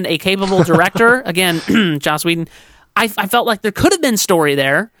 and a capable director. Again, Joss Whedon. I felt like there could have been story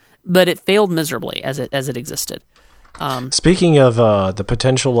there, but it failed miserably as it existed. Speaking of the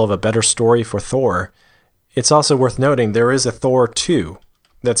potential of a better story for Thor, it's also worth noting there is a Thor 2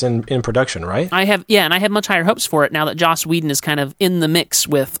 that's in production, right? I have much higher hopes for it now that Joss Whedon is kind of in the mix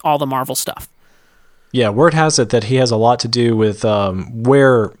with all the Marvel stuff. Yeah, word has it that he has a lot to do with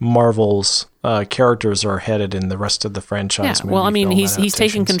where Marvel's characters are headed in the rest of the franchise. Yeah, well, I mean, he's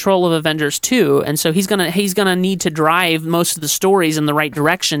taking control of Avengers 2, and so he's gonna need to drive most of the stories in the right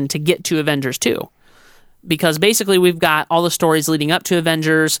direction to get to Avengers 2. Because basically we've got all the stories leading up to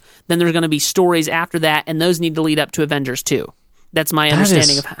Avengers, then there's going to be stories after that, and those need to lead up to Avengers 2. That's my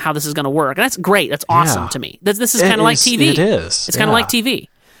understanding of how this is going to work. And that's great. That's awesome to me. This is kind of like TV. It is. It's kind of like TV.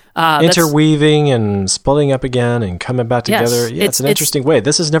 Interweaving and splitting up again and coming back together. Yes, it's an interesting way.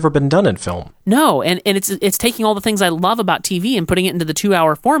 This has never been done in film. No, and it's taking all the things I love about TV and putting it into the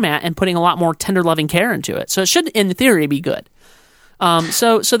 2-hour format and putting a lot more tender loving care into it. So it should, in theory, be good.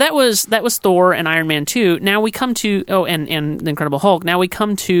 So that was Thor and Iron Man 2. Now we come to and the Incredible Hulk. Now we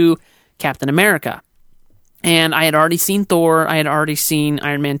come to Captain America. And I had already seen Thor, I had already seen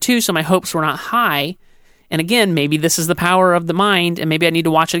Iron Man 2, so my hopes were not high. And again, maybe this is the power of the mind, and maybe I need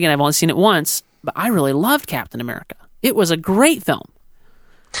to watch it again. I've only seen it once, but I really loved Captain America. It was a great film.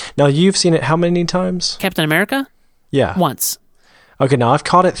 Now, you've seen it how many times? Captain America? Yeah. Once. Okay, now I've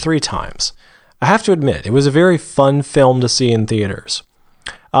caught it 3 times. I have to admit, it was a very fun film to see in theaters.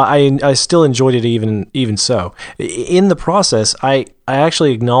 I still enjoyed it even so. In the process, I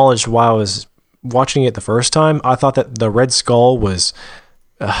actually acknowledged while I was watching it the first time, I thought that the Red Skull was,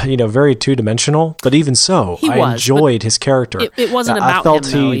 very two-dimensional. But even so, I enjoyed his character. It wasn't about him,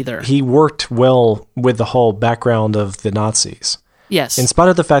 though, either. He worked well with the whole background of the Nazis. Yes. In spite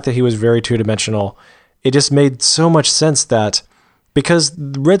of the fact that he was very two-dimensional, it just made so much sense that because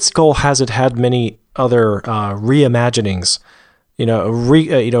Red Skull hasn't had many other reimaginings,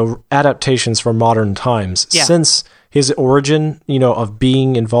 adaptations for modern times since his origin, of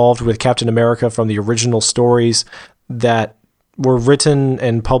being involved with Captain America from the original stories that were written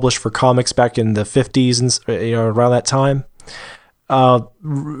and published for comics back in the 50s and around that time. I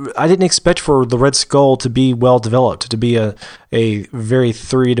didn't expect for the Red Skull to be well developed, to be a very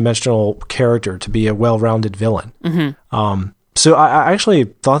 3-dimensional character, to be a well-rounded villain. Mm-hmm. So I actually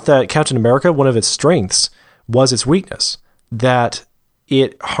thought that Captain America, one of its strengths was its weakness, that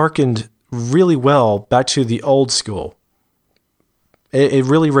it harkened really well back to the old school. It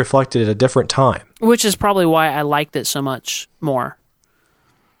really reflected a different time. Which is probably why I liked it so much more.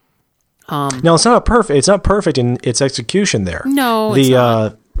 Now, it's not perfect in its execution there. No, it's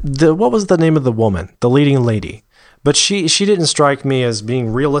not. What was the name of the woman, the leading lady? But she didn't strike me as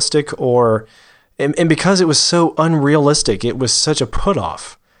being realistic or... And because it was so unrealistic, it was such a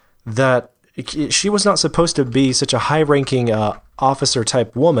put-off that she was not supposed to be such a high-ranking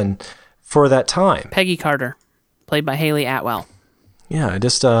officer-type woman for that time. Peggy Carter, played by Haley Atwell. Yeah,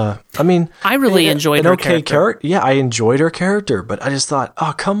 I really enjoyed her character. Yeah, I enjoyed her character, but I just thought,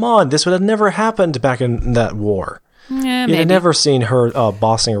 oh, come on, this would have never happened back in that war. Yeah, You'd maybe. have never seen her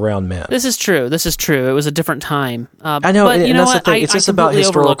bossing around men. This is true. It was a different time. I know, but and you know that's what? the thing. It's just about completely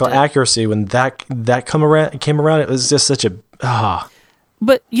historical overlooked it. accuracy. When that came around, it was just such a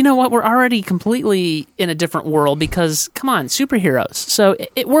But you know what? We're already completely in a different world because, come on, superheroes. So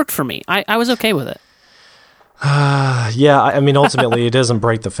it worked for me. I was okay with it. Yeah. I mean, ultimately, it doesn't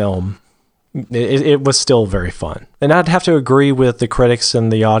break the film. It was still very fun, and I'd have to agree with the critics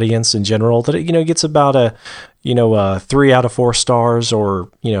and the audience in general that it gets about a 3 out of 4 stars, or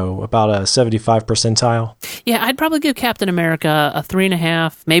about a 75 percentile. Yeah, I'd probably give Captain America a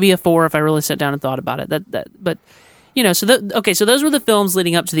 3.5, maybe a 4 if I really sat down and thought about it. But so those were the films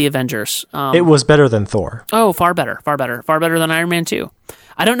leading up to the Avengers. It was better than Thor. Oh, far better than Iron Man 2.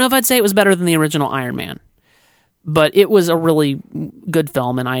 I don't know if I'd say it was better than the original Iron Man, but it was a really good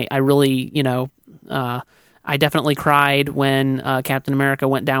film, and I really, I definitely cried when Captain America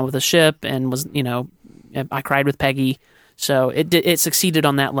went down with a ship, and was, I cried with Peggy, so it succeeded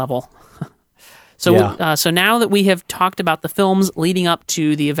on that level. So, Yeah. So now that we have talked about the films leading up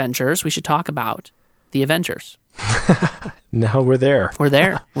to the Avengers, we should talk about the Avengers. Now we're there. We're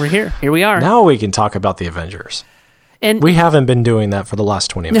there. We're here. Here we are. Now we can talk about the Avengers. And we haven't been doing that for the last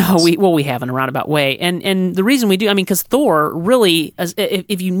 20 minutes. No, we have in a roundabout way, and the reason we do, because Thor really,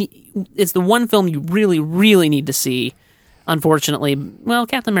 it's the one film you really, really need to see. Unfortunately, well,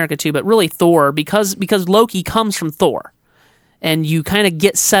 Captain America too, but really Thor, because Loki comes from Thor, and you kind of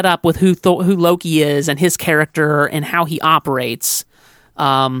get set up with who Loki is and his character and how he operates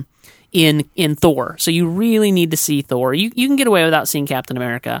in Thor. So you really need to see Thor. You can get away without seeing Captain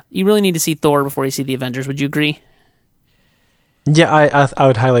America. You really need to see Thor before you see the Avengers. Would you agree? Yeah, I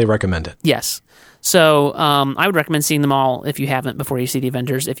would highly recommend it. Yes. So I would recommend seeing them all if you haven't before you see the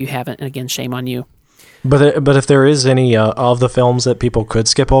Avengers. If you haven't, and again, shame on you. But if there is any of the films that people could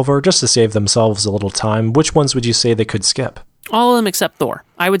skip over just to save themselves a little time, which ones would you say they could skip? All of them except Thor.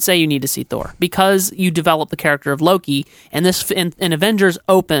 I would say you need to see Thor because you develop the character of Loki, and and Avengers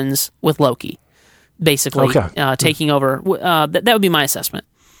opens with Loki, basically taking over. That would be my assessment.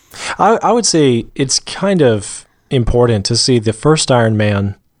 I would say it's kind of important to see the first Iron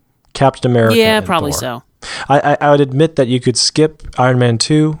Man, Captain America. Yeah, and probably Thor. so. I would admit that you could skip Iron Man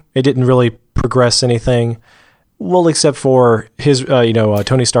 2. It didn't really progress anything, well, except for his,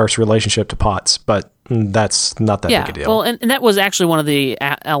 Tony Stark's relationship to Potts, but that's not that big a deal. Well, and that was actually one of the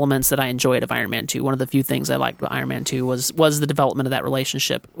elements that I enjoyed of Iron Man 2. One of the few things I liked about Iron Man 2 was the development of that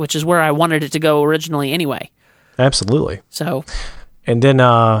relationship, which is where I wanted it to go originally anyway. Absolutely. So, and then,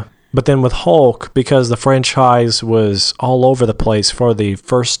 but then with Hulk, because the franchise was all over the place for the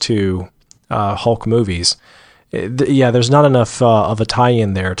first 2 Hulk movies, there's not enough of a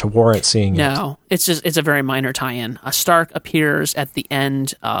tie-in there to warrant seeing it. No, it's a very minor tie-in. Stark appears at the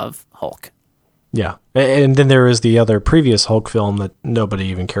end of Hulk. Yeah, and then there is the other previous Hulk film that nobody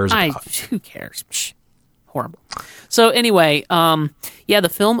even cares about. Who cares? Psh, horrible. So anyway, the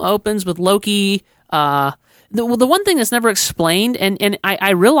film opens with Loki. The one thing that's never explained, and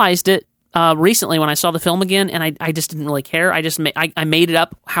I realized it recently when I saw the film again, and I just didn't really care. I made it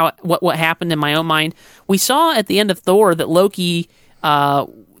up what happened in my own mind. We saw at the end of Thor that Loki,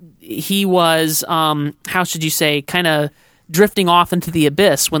 he was how should you say, kind of drifting off into the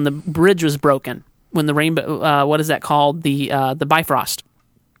abyss when the bridge was broken, when the rainbow, what is that called, the Bifrost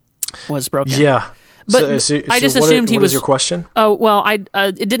was broken. Yeah. But I just assumed he was. What is your question? Oh well,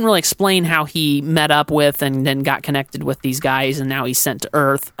 it didn't really explain how he met up with and then got connected with these guys, and now he's sent to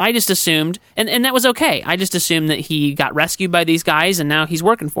Earth. I just assumed, and that was okay. I just assumed that he got rescued by these guys, and now he's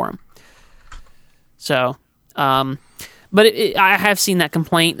working for him. So, but I have seen that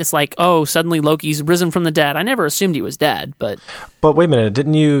complaint. It's like, oh, suddenly Loki's risen from the dead. I never assumed he was dead, but wait a minute,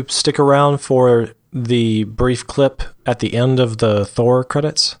 didn't you stick around for the brief clip at the end of the Thor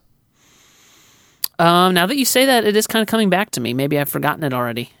credits? Now that you say that, it is kind of coming back to me. Maybe I've forgotten it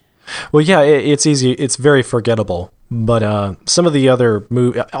already. Well, yeah, it's easy. It's very forgettable. But some of the other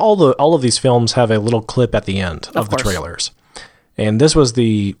all of these films have a little clip at the end of the trailers, and this was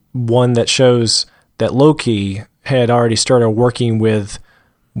the one that shows that Loki had already started working with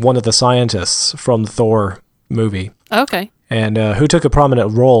one of the scientists from the Thor movie. Okay, and who took a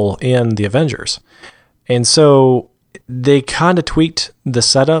prominent role in the Avengers, and so they kind of tweaked the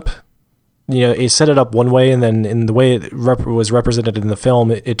setup. It set it up one way, and then in the way it was represented in the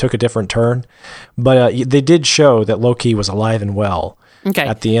film, it took a different turn. But they did show that Loki was alive and well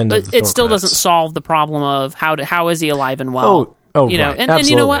at the end of the Thor it still credits. doesn't solve the problem of how is he alive and well? Oh, you know, right. and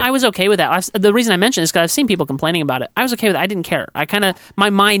you know what? Absolutely. I was okay with that. The reason I mentioned it is because I've seen people complaining about it. I was okay with it. I didn't care. My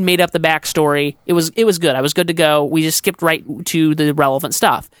mind made up the backstory. It was good. I was good to go. We just skipped right to the relevant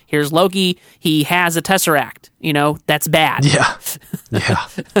stuff. Here's Loki. He has a Tesseract. You know, that's bad. Yeah. Yeah.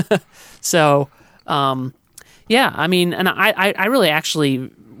 So, yeah, I mean, and I really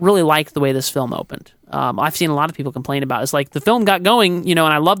actually really liked the way this film opened. I've seen a lot of people complain about it. It's like the film got going, you know,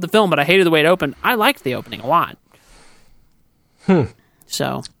 and I loved the film, but I hated the way it opened. I liked the opening a lot.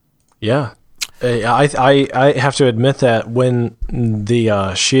 So, Yeah. I have to admit that when the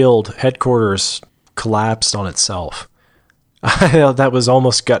S.H.I.E.L.D. headquarters collapsed on itself, that was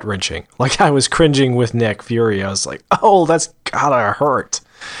almost gut-wrenching. Like, I was cringing with Nick Fury. I was like, oh, that's gotta hurt.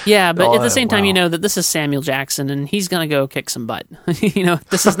 yeah, but at the same time, wow. you know that this is Samuel Jackson, and he's going to go kick some butt. You know,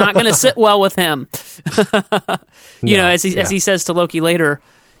 this is not going to sit well with him. You know, as he says to Loki later,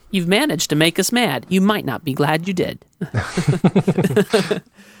 you've managed to make us mad. You might not be glad you did.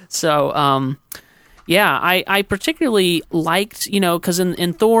 So, yeah, I particularly liked, you know, because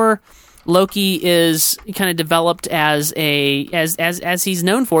in Thor, Loki is kind of developed as as he's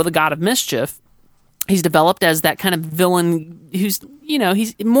known for, the god of mischief. He's developed as that kind of villain who's, you know,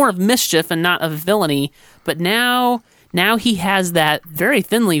 he's more of mischief and not of villainy. But now he has that very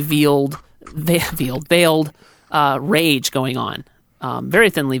thinly veiled rage going on. Very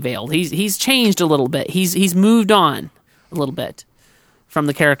thinly veiled. He's changed a little bit. He's moved on a little bit from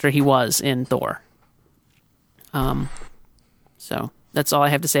the character he was in Thor. So that's all I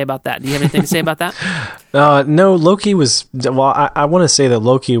have to say about that. Do you have anything to say about that? No, Loki was... Well, I want to say that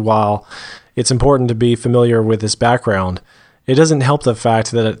Loki, while it's important to be familiar with his background, it doesn't help the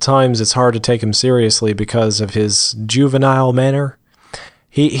fact that at times it's hard to take him seriously because of his juvenile manner.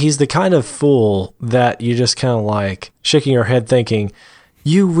 He's the kind of fool that you just kind of like shaking your head thinking,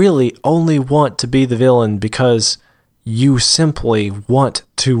 you really only want to be the villain because you simply want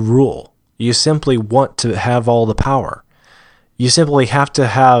to rule. You simply want to have all the power. You simply have to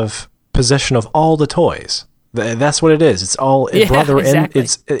have possession of all the toys. That's what it is. It's all exactly.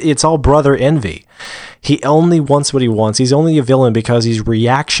 It's all brother envy. He only wants what he wants. He's only a villain because he's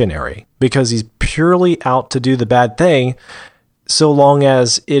reactionary, because he's purely out to do the bad thing, so long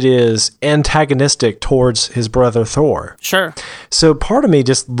as it is antagonistic towards his brother Thor. Sure. So part of me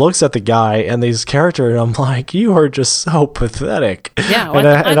just looks at the guy and his character, and I'm like, you are just so pathetic. Yeah, well,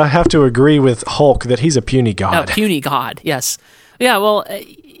 and I have to agree with Hulk that he's a puny god. A puny god, yes. Yeah, well,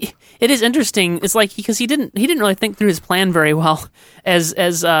 it is interesting. It's like because he didn't really think through his plan very well, as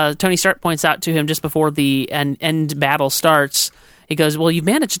Tony Stark points out to him just before the end battle starts. He goes, well, you've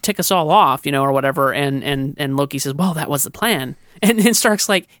managed to tick us all off, you know, or whatever. And Loki says, well, that was the plan. And then Stark's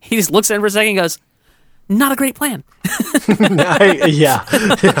like, he just looks at him for a second and goes, not a great plan. Yeah.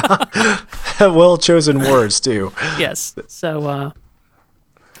 Well chosen words, too. Yes. So,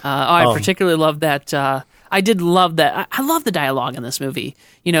 I particularly love that. I did love that. I love the dialogue in this movie.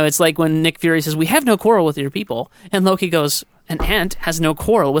 You know, it's like when Nick Fury says, we have no quarrel with your people. And Loki goes, an ant has no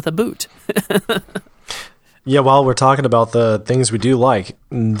quarrel with a boot. Yeah, while we're talking about the things we do like,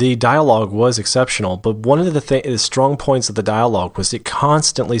 the dialogue was exceptional, but one of the strong points of the dialogue was it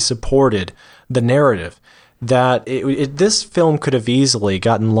constantly supported the narrative. That this film could have easily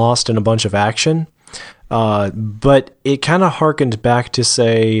gotten lost in a bunch of action, but it kind of harkened back to,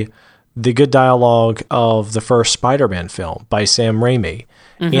 say, the good dialogue of the first Spider-Man film by Sam Raimi,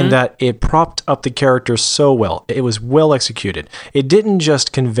 in that it propped up the characters so well. It was well executed. It didn't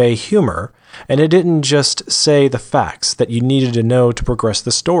just convey humor, and it didn't just say the facts that you needed to know to progress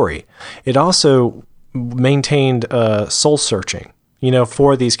the story. It also maintained soul-searching, you know,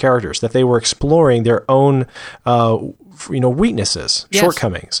 for these characters, that they were exploring their own, weaknesses, yes.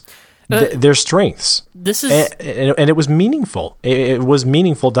 shortcomings, their strengths. This is... And it was meaningful. It was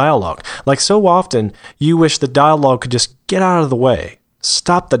meaningful dialogue. Like, so often, you wish the dialogue could just get out of the way.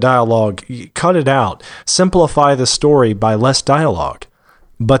 Stop the dialogue, cut it out, simplify the story by less dialogue.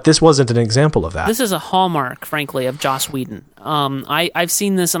 But this wasn't an example of that. This is a hallmark, frankly, of Joss Whedon. I've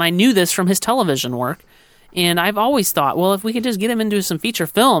seen this, and I knew this from his television work, and I've always thought, well, if we could just get him into some feature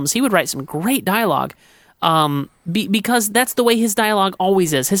films, he would write some great dialogue, because that's the way his dialogue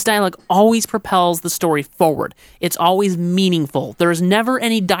always is. His dialogue always propels the story forward. It's always meaningful. There's never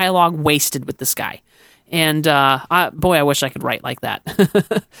any dialogue wasted with this guy. And, I wish I could write like that.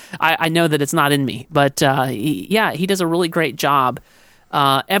 I know that it's not in me, but, he does a really great job.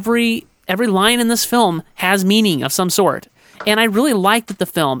 Every line in this film has meaning of some sort. And I really like that the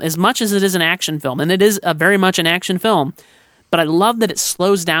film, as much as it is an action film, and it is very much an action film, but I love that it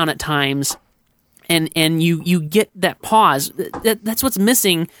slows down at times, and you get that pause. That's what's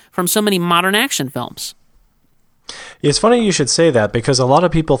missing from so many modern action films. It's funny you should say that because a lot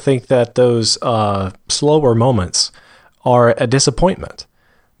of people think that those slower moments are a disappointment.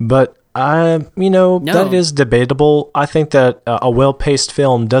 But No. that is debatable. I think that a well-paced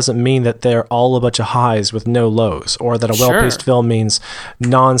film doesn't mean that they're all a bunch of highs with no lows, or that a well-paced film means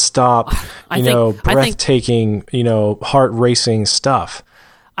nonstop, breathtaking, heart-racing stuff.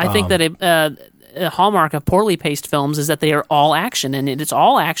 I think that a hallmark of poorly paced films is that they are all action, and it's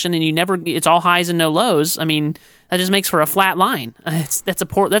all action, and it's all highs and no lows. I mean, that just makes for a flat line. That's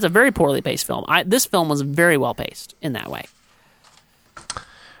a very poorly paced film. This film was very well paced in that way.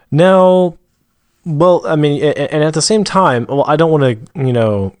 No, well, I mean, and at the same time, I don't want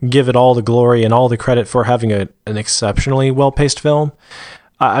to, give it all the glory and all the credit for having an exceptionally well-paced film.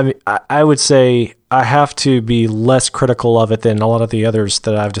 I mean, I would say I have to be less critical of it than a lot of the others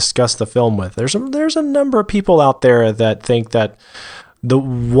that I've discussed the film with. There's a number of people out there that think that the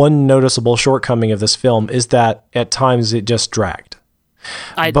one noticeable shortcoming of this film is that at times it just dragged.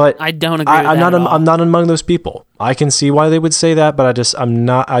 I don't agree with that at all. I'm not among those people. I can see why they would say that, but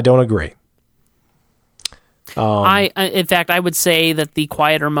I don't agree. In fact, I would say that the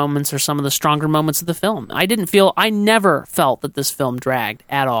quieter moments are some of the stronger moments of the film. I never felt that this film dragged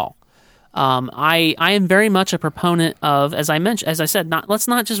at all. I am very much a proponent of, as I said, let's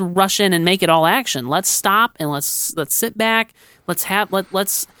not just rush in and make it all action. Let's stop and let's sit back.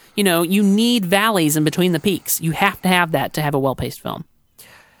 You need valleys in between the peaks. You have to have that to have a well-paced film.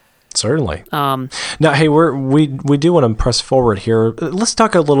 Certainly. Now, hey, we do want to press forward here. Let's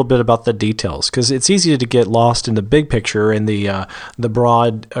talk a little bit about the details, because it's easy to get lost in the big picture and the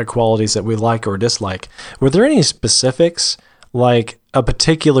broad qualities that we like or dislike. Were there any specifics, like a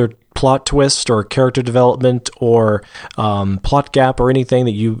particular plot twist or character development or plot gap or anything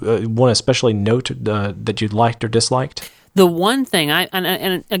that you want to especially note that you liked or disliked? The one thing,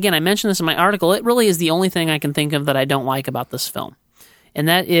 and again, I mentioned this in my article, it really is the only thing I can think of that I don't like about this film. And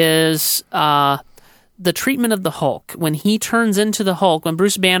that is the treatment of the Hulk. When he turns into the Hulk, when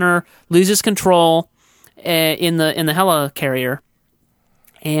Bruce Banner loses control in the helicarrier,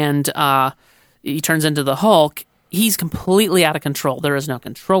 and he turns into the Hulk, he's completely out of control. There is no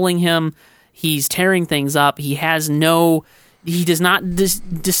controlling him. He's tearing things up. He does not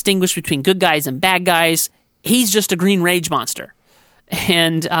distinguish between good guys and bad guys. He's just a green rage monster.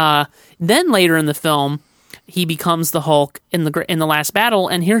 And then later in the film, he becomes the Hulk in the last battle,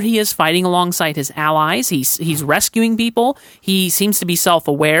 and here he is fighting alongside his allies. He's rescuing people. He seems to be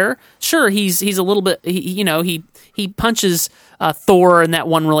self-aware. Sure, he's a little bit. He punches Thor in that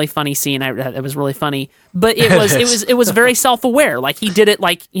one really funny scene. It was really funny, but it was very self-aware. Like he did it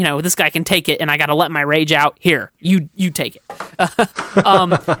like this guy can take it, and I got to let my rage out. Here, you take it.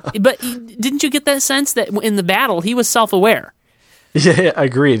 But didn't you get that sense that in the battle he was self-aware? Yeah,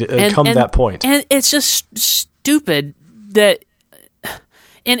 agreed. Come to that point. And it's just stupid that,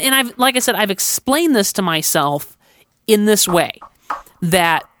 and I've explained this to myself in this way,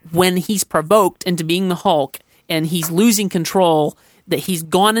 that when he's provoked into being the Hulk and he's losing control, that he's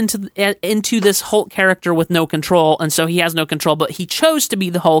gone into this Hulk character with no control, and so he has no control, but he chose to be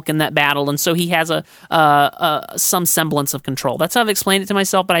the Hulk in that battle, and so he has some semblance of control. That's how I've explained it to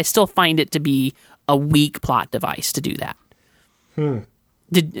myself, but I still find it to be a weak plot device to do that. Do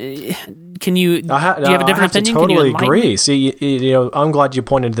you have a different opinion? Totally agree. See, I'm glad you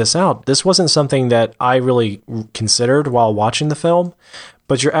pointed this out. This wasn't something that I really considered while watching the film,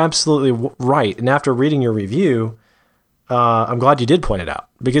 but you're absolutely right. And after reading your review, I'm glad you did point it out,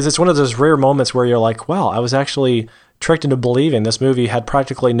 because it's one of those rare moments where you're like, wow, I was actually tricked into believing this movie had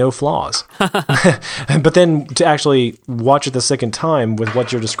practically no flaws. But then to actually watch it the second time with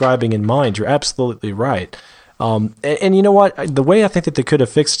what you're describing in mind, you're absolutely right. And you know what? The way I think that they could have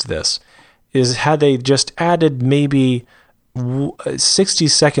fixed this is had they just added maybe 60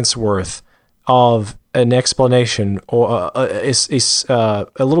 seconds worth of an explanation or a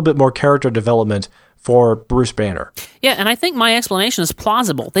little bit more character development for Bruce Banner. Yeah, and I think my explanation is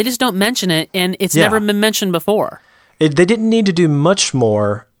plausible. They just don't mention it, and it's never been mentioned before. They didn't need to do much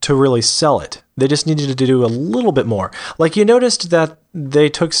more to really sell it. They just needed to do a little bit more. Like, you noticed that they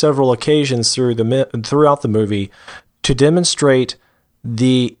took several occasions throughout the movie to demonstrate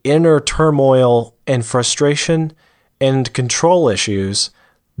the inner turmoil and frustration and control issues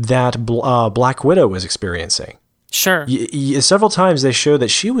that Black Widow was experiencing. Sure. Several times they show that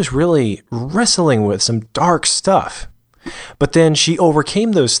she was really wrestling with some dark stuff. But then she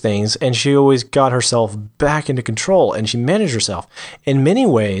overcame those things, and she always got herself back into control, and she managed herself. In many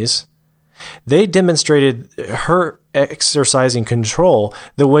ways, they demonstrated her exercising control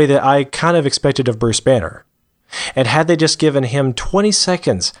the way that I kind of expected of Bruce Banner. And had they just given him 20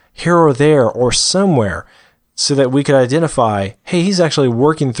 seconds here or there or somewhere, so that we could identify, hey, he's actually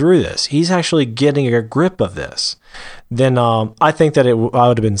working through this. He's actually getting a grip of this. Then I think that I would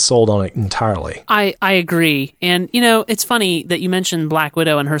have been sold on it entirely. I agree. And, it's funny that you mentioned Black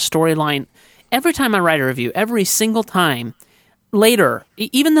Widow and her storyline. Every time I write a review, every single time, later,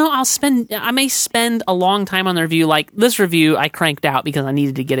 even though I may spend a long time on the review, like this review I cranked out because I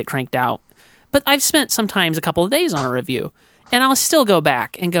needed to get it cranked out. But I've spent sometimes a couple of days on a review, and I'll still go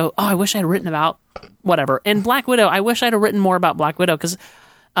back and go, oh, I wish I had written about whatever. And Black Widow, I wish I'd have written more about Black Widow because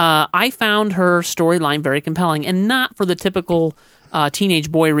I found her storyline very compelling, and not for the typical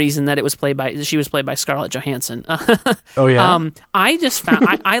teenage boy reason that she was played by Scarlett Johansson. Oh yeah. I just found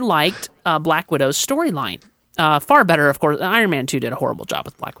I liked Black Widow's storyline far better. Of course, Iron Man 2 did a horrible job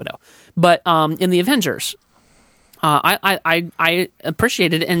with Black Widow, but in the Avengers, I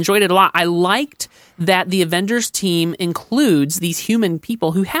appreciated it and enjoyed it a lot. I liked that the Avengers team includes these human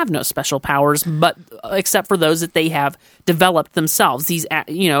people who have no special powers, but except for those that they have developed themselves, these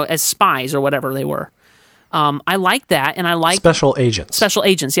as spies or whatever they were. I liked that, and I liked special agents. Special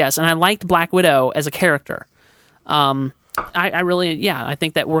agents, yes, and I liked Black Widow as a character. I really, I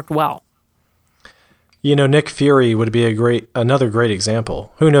think that worked well. Nick Fury would be another great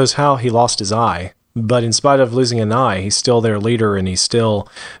example. Who knows how he lost his eye, but in spite of losing an eye, he's still their leader, and he's still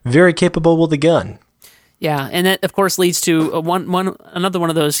very capable with a gun. Yeah, and that, of course, leads to another one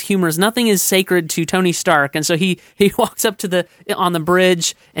of those humors. Nothing is sacred to Tony Stark, and so he walks up on the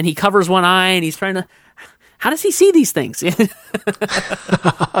bridge, and he covers one eye, and he's trying to... How does he see these things? It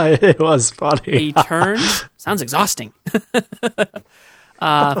was funny. He turns. Sounds exhausting.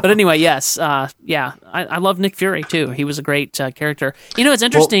 But anyway, yes. I love Nick Fury, too. He was a great character. It's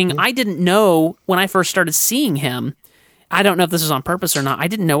interesting. Well, I didn't know when I first started seeing him. I don't know if this was on purpose or not. I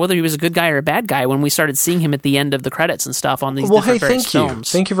didn't know whether he was a good guy or a bad guy when we started seeing him at the end of the credits and stuff on these different various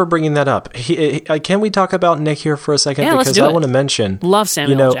films. Thank you for bringing that up. Can we talk about Nick here for a second? Yeah, because I want to mention... Love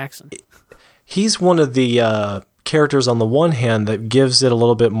Samuel L. Jackson. He's one of the characters on the one hand that gives it a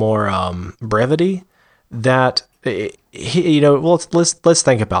little bit more brevity. That let's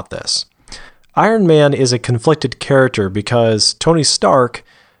think about this. Iron Man is a conflicted character because Tony Stark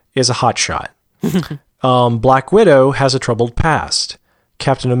is a hotshot. Black Widow has a troubled past.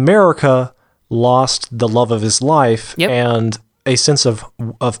 Captain America lost the love of his life and a sense of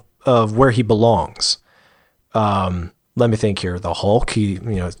where he belongs. Let me think here. The Hulk,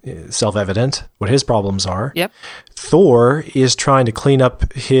 self-evident what his problems are. Yep. Thor is trying to clean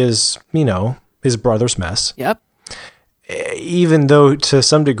up his brother's mess. Yep. Even though to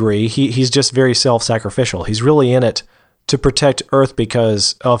some degree he's just very self-sacrificial. He's really in it to protect Earth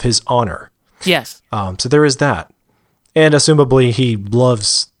because of his honor. Yes. So there is that. And assumably he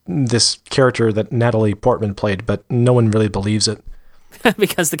loves this character that Natalie Portman played, but no one really believes it.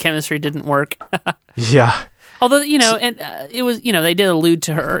 Because the chemistry didn't work. Yeah. Although, it was, they did allude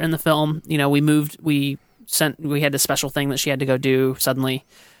to her in the film. We had this special thing that she had to go do suddenly.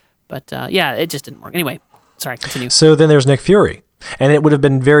 But, it just didn't work. Anyway, sorry, continue. So then there's Nick Fury. And it would have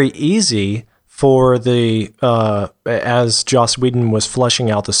been very easy for as Joss Whedon was fleshing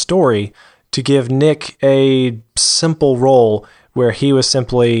out the story, to give Nick a simple role where he was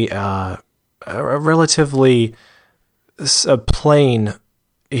simply a relatively plain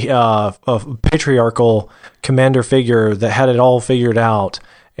a patriarchal commander figure that had it all figured out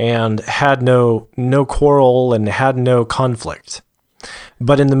and had no quarrel and had no conflict.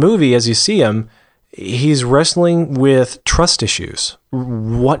 But in the movie, as you see him, he's wrestling with trust issues.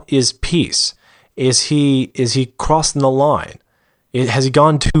 What is peace? Is he crossing the line? Has he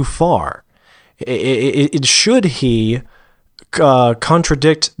gone too far? Should he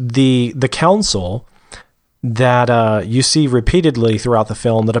contradict the council that you see repeatedly throughout the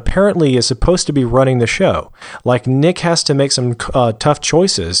film that apparently is supposed to be running the show? Like, Nick has to make some tough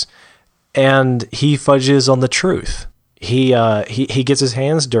choices, and he fudges on the truth. He gets his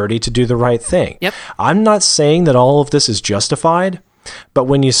hands dirty to do the right thing. Yep. I'm not saying that all of this is justified, but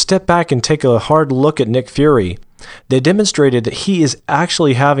when you step back and take a hard look at Nick Fury, they demonstrated that he is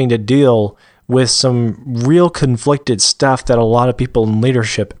actually having to deal with some real conflicted stuff that a lot of people in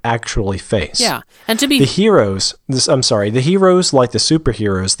leadership actually face. Yeah, and to be... The heroes like the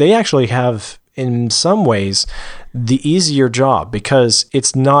superheroes, they actually have, in some ways, the easier job because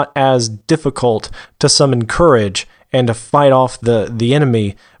it's not as difficult to summon courage and to fight off the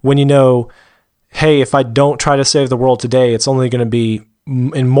enemy when you know, hey, if I don't try to save the world today, it's only going to be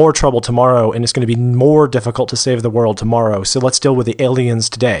in more trouble tomorrow, and it's going to be more difficult to save the world tomorrow. So let's deal with the aliens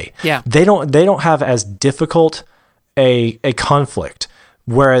today. Yeah. They don't have as difficult a conflict.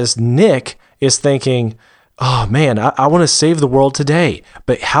 Whereas Nick is thinking, oh man, I want to save the world today,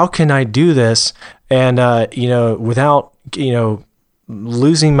 but how can I do this? And, without,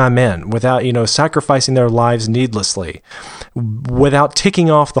 losing my men, without, sacrificing their lives needlessly, without ticking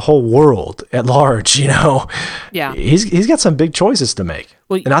off the whole world at large, Yeah. He's got some big choices to make.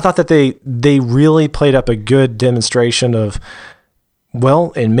 Well, and I thought that they really played up a good demonstration of,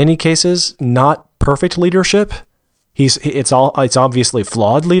 well, in many cases, not perfect leadership. It's obviously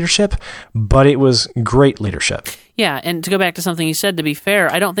flawed leadership, but it was great leadership. Yeah, and to go back to something you said, to be fair,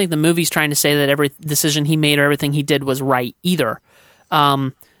 I don't think the movie's trying to say that every decision he made or everything he did was right either.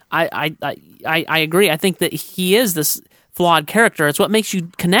 I agree. I think that he is this flawed character. It's what makes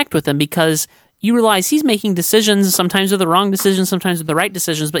you connect with him, because you realize he's making decisions. Sometimes they're the wrong decisions, sometimes they're the right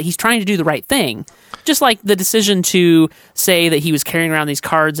decisions, but he's trying to do the right thing. Just like the decision to say that he was carrying around these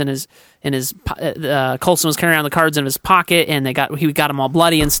cards in his Coulson was carrying around the cards in his pocket, and he got them all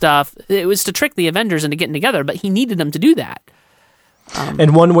bloody and stuff. It was to trick the Avengers into getting together, but he needed them to do that.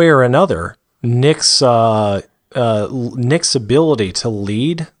 And one way or another, Nick's ability to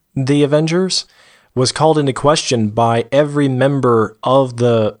lead the Avengers was called into question by every member of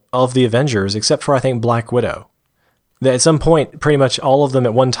the Avengers, except for, I think, Black Widow. At some point, pretty much all of them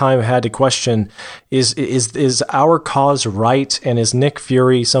at one time had to question, is our cause right, and is Nick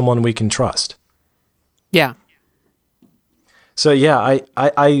Fury someone we can trust? Yeah. So yeah,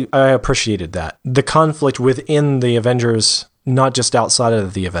 I appreciated that. The conflict within the Avengers, not just outside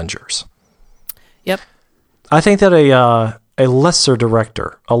of the Avengers. Yep. I think that a lesser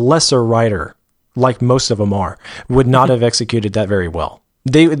director, a lesser writer, like most of them are, would not have executed that very well.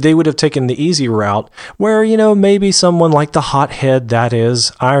 They would have taken the easy route where, maybe someone like the hothead that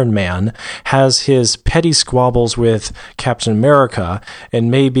is Iron Man has his petty squabbles with Captain America, and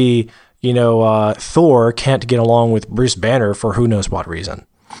maybe, Thor can't get along with Bruce Banner for who knows what reason.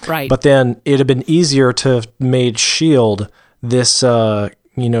 Right. But then it'd have been easier to have made S.H.I.E.L.D. this,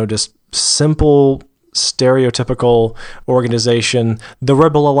 just simple, stereotypical organization, the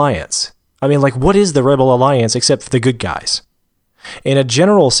Rebel Alliance. I mean, what is the Rebel Alliance except for the good guys? In a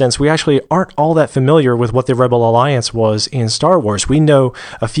general sense, we actually aren't all that familiar with what the Rebel Alliance was in Star Wars. We know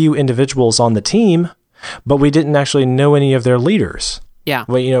a few individuals on the team, but we didn't actually know any of their leaders. Yeah.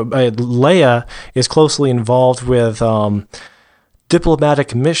 Well, Leia is closely involved with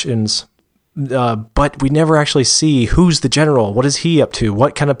diplomatic missions, but we never actually see who's the general. What is he up to?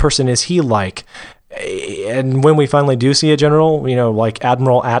 What kind of person is he like? And when we finally do see a general, like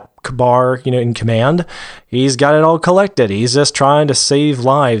Admiral Akbar, in command, he's got it all collected. He's just trying to save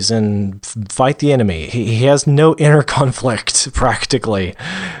lives and fight the enemy. He has no inner conflict, practically.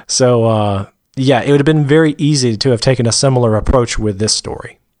 So, it would have been very easy to have taken a similar approach with this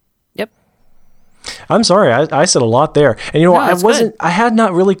story. Yep. I'm sorry, I said a lot there. And I had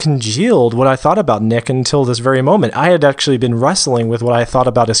not really congealed what I thought about Nick until this very moment. I had actually been wrestling with what I thought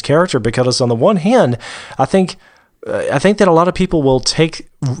about his character, because on the one hand, I think that a lot of people will take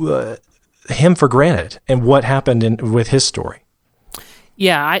him for granted and what happened with his story.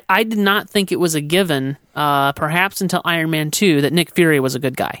 Yeah, I did not think it was a given, perhaps until Iron Man 2, that Nick Fury was a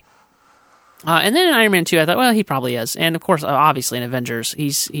good guy. And then in Iron Man 2, I thought, well, he probably is. And of course, obviously in Avengers,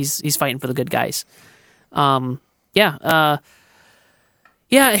 he's fighting for the good guys. He's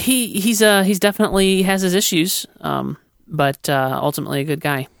definitely has his issues, but ultimately a good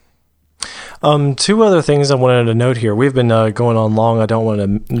guy. Two other things I wanted to note here. We've been going on long. I don't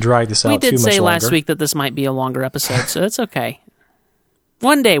want to drag this out too much longer. We did say last week that this might be a longer episode, so it's okay.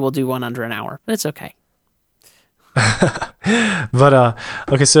 One day we'll do one under an hour, but it's okay. But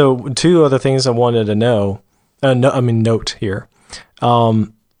okay, so two other things I wanted to note here.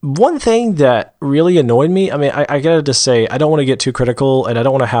 One thing that really annoyed me, I gotta just say, I don't want to get too critical, and I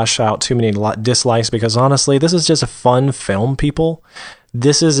don't want to hash out too many dislikes, because honestly, this is just a fun film, people.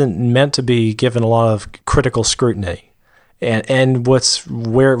 This isn't meant to be given a lot of critical scrutiny. And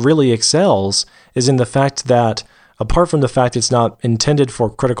where it really excels is in the fact that, apart from the fact it's not intended for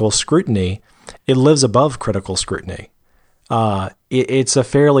critical scrutiny, it lives above critical scrutiny. It's a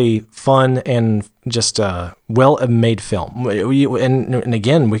fairly fun and just well-made film. And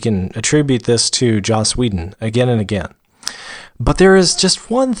again, we can attribute this to Joss Whedon again and again. But there is just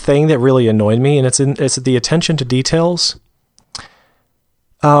one thing that really annoyed me, and it's the attention to details.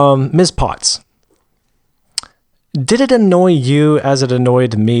 Ms. Potts. Did it annoy you as it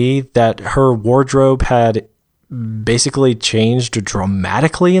annoyed me that her wardrobe had basically changed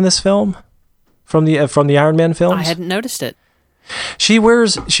dramatically in this film from the Iron Man films? I hadn't noticed it. She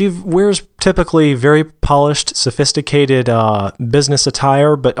wears typically very polished, sophisticated business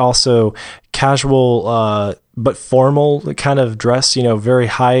attire, but also casual but formal kind of dress, very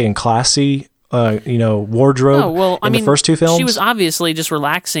high and classy wardrobe in the first two films. She was obviously just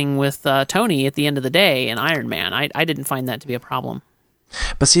relaxing with Tony at the end of the day in Iron Man. I didn't find that to be a problem.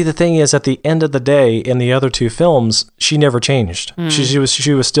 But see, the thing is, at the end of the day, in the other two films, she never changed. She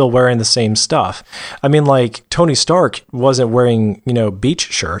was still wearing the same stuff. I mean, like, Tony Stark wasn't wearing,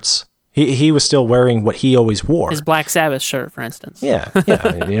 beach shirts. He was still wearing what he always wore. His Black Sabbath shirt, for instance. Yeah.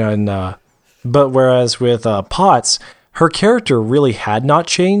 But whereas with Potts, her character really had not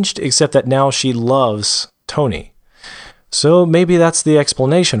changed, except that now she loves Tony. So maybe that's the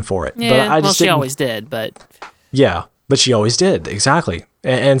explanation for it. Yeah, but she always did, but... Yeah. But she always did, exactly.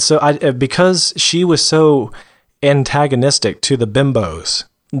 And so because she was so antagonistic to the bimbos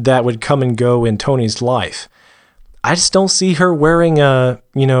that would come and go in Tony's life, I just don't see her wearing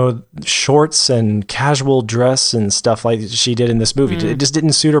shorts and casual dress and stuff like she did in this movie. It just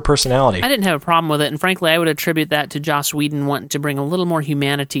didn't suit her personality. I didn't have a problem with it, and frankly, I would attribute that to Joss Whedon wanting to bring a little more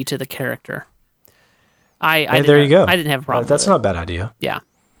humanity to the character. There you go. I didn't have a problem That's with not a bad idea. Yeah.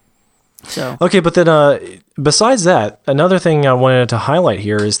 So okay, but then besides that, another thing I wanted to highlight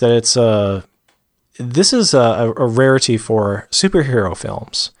here is that this is a rarity for superhero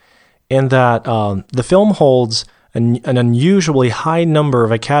films, in that the film holds an unusually high number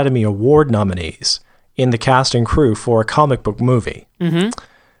of Academy Award nominees in the cast and crew for a comic book movie.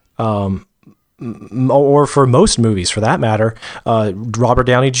 Or for most movies, for that matter. Robert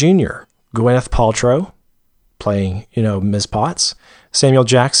Downey Jr., Gwyneth Paltrow, playing Ms. Potts, Samuel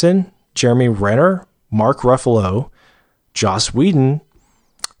Jackson, Jeremy Renner, Mark Ruffalo, Joss Whedon,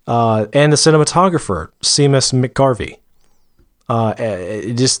 and the cinematographer, Seamus McGarvey.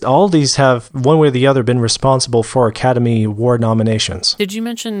 Just all these have, one way or the other, been responsible for Academy Award nominations. Did you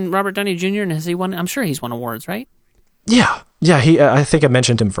mention Robert Downey Jr. and has he won? I'm sure he's won awards, right? Yeah. I think I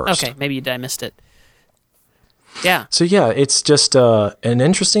mentioned him first. Okay, maybe I missed it. Yeah. So yeah, it's just an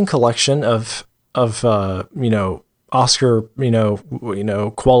interesting collection of Oscar,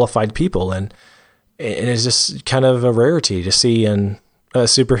 qualified people, and it's just kind of a rarity to see in a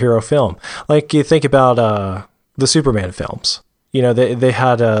superhero film. Like, you think about the Superman films. They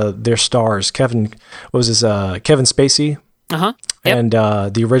had their stars. Kevin Spacey. Yep. And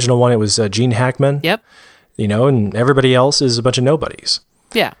the original one, it was Gene Hackman. Yep. And everybody else is a bunch of nobodies.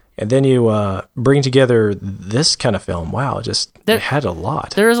 Yeah. And then you bring together this kind of film. Wow, it had a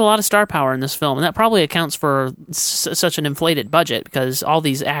lot. There is a lot of star power in this film, and that probably accounts for such an inflated budget, because all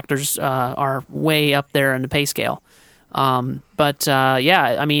these actors are way up there in the pay scale. But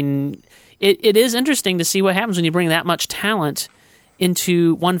I mean, it is interesting to see what happens when you bring that much talent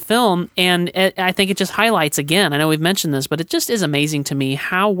into one film, and I think it just highlights again, I know we've mentioned this, but it just is amazing to me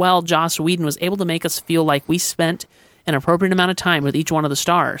how well Joss Whedon was able to make us feel like we spent an appropriate amount of time with each one of the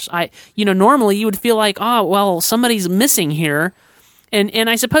stars. Normally you would feel like, oh, well, somebody's missing here. And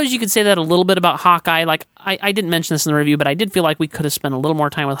I suppose you could say that a little bit about Hawkeye. Like, I didn't mention this in the review, but I did feel like we could have spent a little more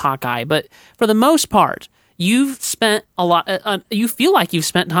time with Hawkeye. But for the most part, you've spent a lot, you feel like you've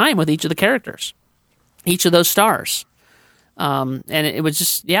spent time with each of the characters, each of those stars. And it was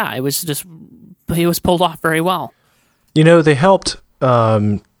just, he was pulled off very well. They helped,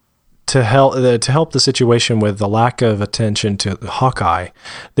 to help the situation with the lack of attention to Hawkeye.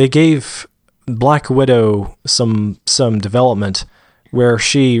 They gave Black Widow some development where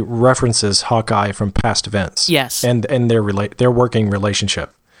she references Hawkeye from past events. Yes, and their working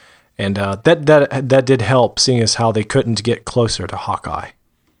relationship, and that did help, seeing as how they couldn't get closer to Hawkeye.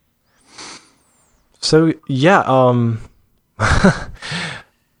 So yeah,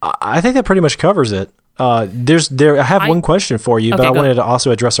 I think that pretty much covers it. I have one question for you, but I wanted to also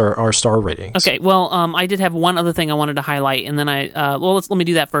address our star ratings. Okay, well, I did have one other thing I wanted to highlight, and then let me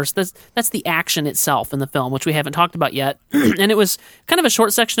do that first. That's the action itself in the film, which we haven't talked about yet, and it was kind of a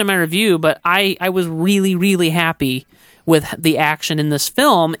short section of my review, but I was really, really happy with the action in this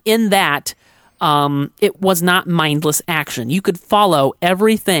film, in that it was not mindless action. You could follow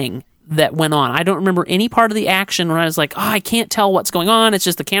everything that went on. I don't remember any part of the action where I was like, oh, I can't tell what's going on. It's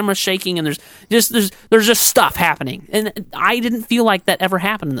just the camera's shaking and there's just stuff happening. And I didn't feel like that ever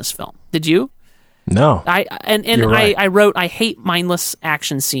happened in this film. Did you? No. I wrote, I hate mindless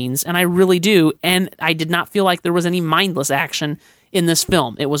action scenes, and I really do. And I did not feel like there was any mindless action in this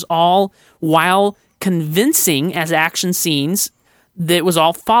film. It was all, while convincing as action scenes, that it was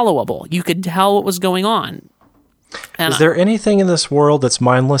all followable. You could tell what was going on. And is there anything in this world that's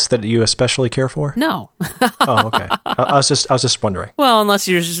mindless that you especially care for? No. Oh, okay. I was just wondering. Well, unless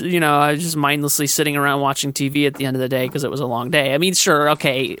you're just mindlessly sitting around watching TV at the end of the day because it was a long day. I mean, sure,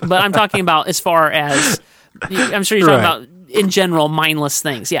 okay, but I'm talking about as far as I'm sure you're talking about in general mindless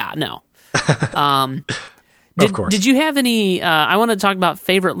things. Yeah, no. Of course. Did you have any? I want to talk about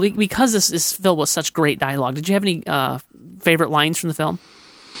favorite because this is filled with such great dialogue. Did you have any favorite lines from the film?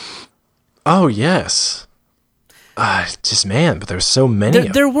 Oh yes. But there's so many.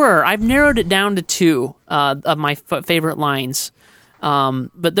 There were. I've narrowed it down to two of my favorite lines.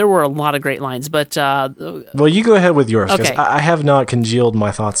 But there were a lot of great lines. But well, you go ahead with yours because okay. I have not congealed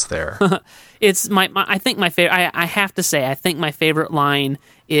my thoughts there. It's I think my favorite. I have to say, I think my favorite line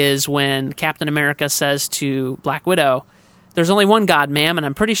is when Captain America says to Black Widow, "There's only one God, ma'am, and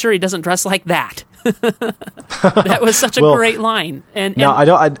I'm pretty sure he doesn't dress like that." That was such a great line. And now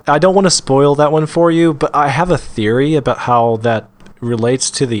I don't want to spoil that one for you, but I have a theory about how that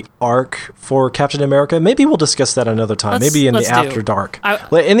relates to the arc for Captain America. Maybe we'll discuss that another time. Maybe in the After Dark.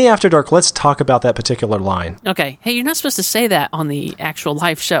 In the After Dark, let's talk about that particular line. Okay. Hey, you're not supposed to say that on the actual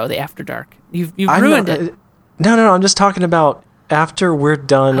live show, the After Dark. You've ruined it. No. I'm just talking about after we're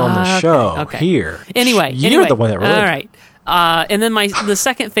done on the show here. Anyway, you're the one that really. All right. And then the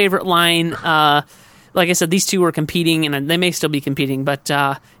second favorite line, like I said, these two were competing, and they may still be competing, but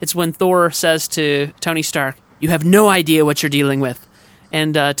it's when Thor says to Tony Stark, "You have no idea what you're dealing with."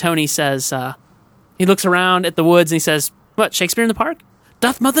 And Tony says, he looks around at the woods and he says, "What, Shakespeare in the park?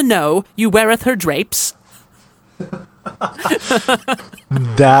 Doth mother know you weareth her drapes?"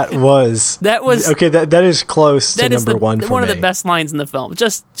 That was okay. That is close to number one for me. One of the best lines in the film.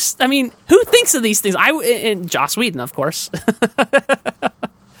 Just I mean, who thinks of these things? And Joss Whedon, of course.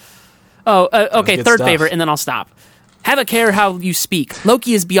 Okay. Third favorite, and then I'll stop. "Have a care how you speak.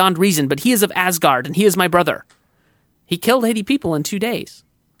 Loki is beyond reason, but he is of Asgard, and he is my brother. He killed 80 people in 2 days.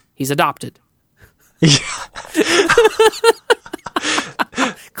 He's adopted." Yeah.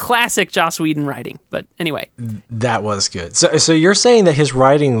 Classic Joss Whedon writing. But anyway. That was good. So you're saying that his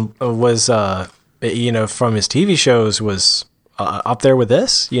writing was, from his TV shows was up there with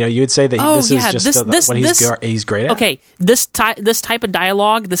this? You would say that what he's great at? Okay, this type of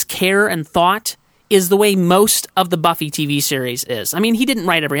dialogue, this care and thought, is the way most of the Buffy TV series is. I mean, he didn't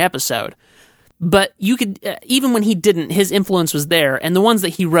write every episode. But you could, even when he didn't, his influence was there, and the ones that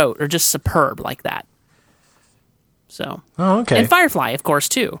he wrote are just superb like that. So, okay. And Firefly, of course,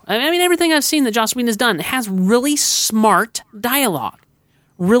 too. I mean, everything I've seen that Joss Whedon has done has really smart dialogue,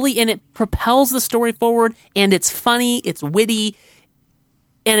 really, and it propels the story forward. And it's funny, it's witty,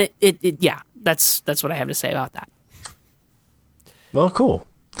 and that's what I have to say about that. Well, cool.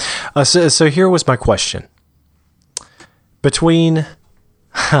 So here was my question. Between,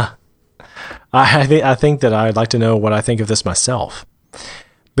 I think that I'd like to know what I think of this myself.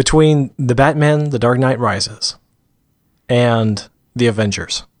 Between the Batman, The Dark Knight Rises, and the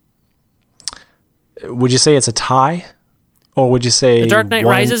Avengers, would you say it's a tie, or would you say The Dark Knight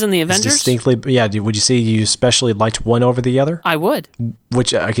Rises and the Avengers? Distinctly, yeah. Would you say you especially liked one over the other? I would.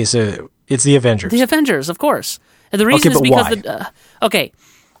 Which so it's the Avengers. The Avengers, of course. And the reason is because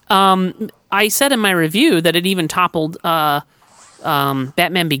why? I said in my review that it even toppled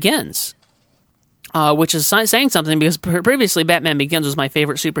Batman Begins. Which is saying something because previously Batman Begins was my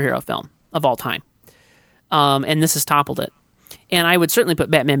favorite superhero film of all time. And this has toppled it. And I would certainly put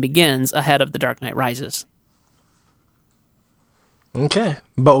Batman Begins ahead of The Dark Knight Rises. Okay.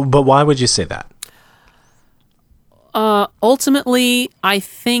 But why would you say that? Ultimately, I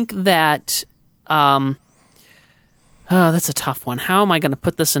think that... that's a tough one. How am I going to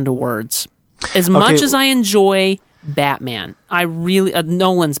put this into words? As much as I enjoy... Batman. I really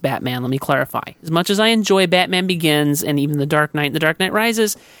Nolan's Batman, let me clarify. As much as I enjoy Batman Begins and even The Dark Knight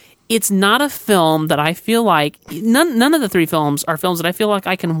Rises, it's not a film that I feel like none of the three films are films that I feel like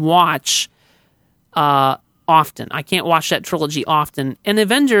I can watch often. I can't watch that trilogy often. And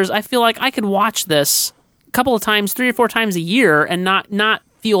Avengers, I feel like I could watch this a couple of times, 3 or 4 times a year and not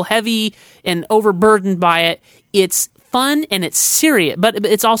feel heavy and overburdened by it. It's fun and it's serious, but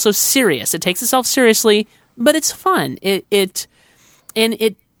it's also serious. It takes itself seriously. But it's fun. I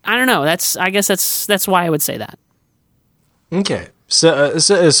don't know. I guess that's why I would say that. Okay. So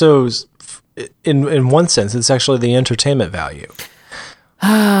in one sense, it's actually the entertainment value.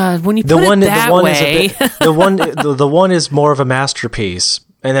 When you put it that way, the one is more of a masterpiece,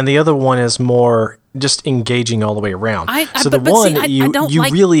 and then the other one is more just engaging all the way around. You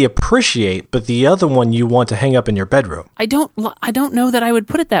really appreciate, but the other one you want to hang up in your bedroom. I don't know that I would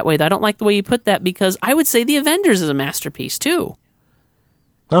put it that way. I don't like the way you put that because I would say The Avengers is a masterpiece too.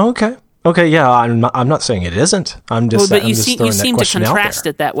 Oh, okay. Okay, yeah, I'm not saying it isn't. I'm just throwing that question out there. You seem to contrast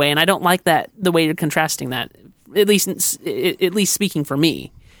it that way, and I don't like that the way you're contrasting that. At least speaking for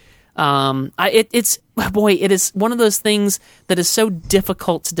me. It is one of those things that is so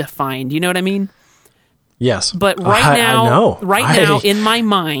difficult to define. Do you know what I mean? Yes. But I know. Now, in my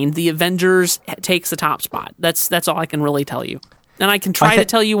mind, the Avengers takes the top spot. That's all I can really tell you. And I can try to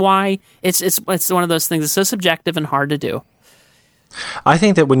tell you why. It's one of those things that's so subjective and hard to do. I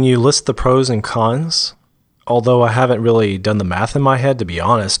think that when you list the pros and cons, although I haven't really done the math in my head, to be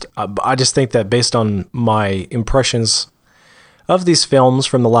honest, I just think that based on my impressions of these films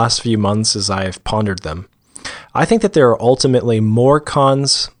from the last few months as I've pondered them, I think that there are ultimately more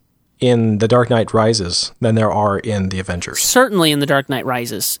cons in The Dark Knight Rises than there are in The Avengers. Certainly in The Dark Knight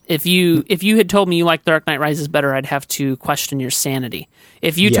Rises. If you had told me you liked Dark Knight Rises better, I'd have to question your sanity.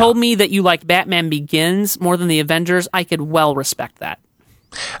 If you told me that you liked Batman Begins more than The Avengers, I could well respect that.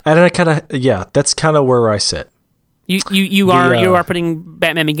 And that's kind of where I sit. You are putting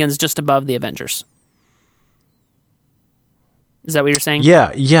Batman Begins just above The Avengers. Is that what you're saying?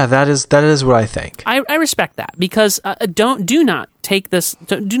 Yeah, that is what I think. I respect that because do not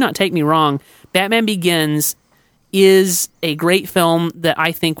take me wrong. Batman Begins is a great film that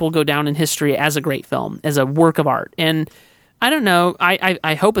I think will go down in history as a great film, as a work of art. And I don't know.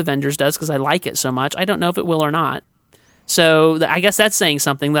 I hope Avengers does because I like it so much. I don't know if it will or not. So I guess that's saying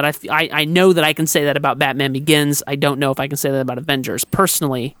something that I know that I can say that about Batman Begins. I don't know if I can say that about Avengers.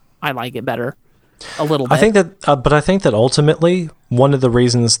 Personally, I like it better. A little bit. I think that ultimately one of the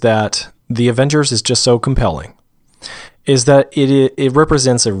reasons that the Avengers is just so compelling is that it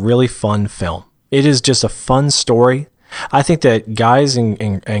represents a really fun film. It is just a fun story. I think that guys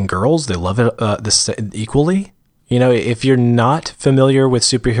and girls, they love it equally. You know, if you're not familiar with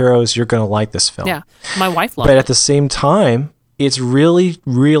superheroes, you're going to like this film. Yeah, my wife loves it. But at the same time, it's really,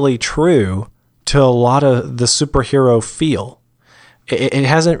 really true to a lot of the superhero feel. It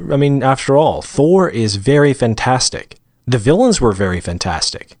hasn't, I mean, after all, Thor is very fantastic. The villains were very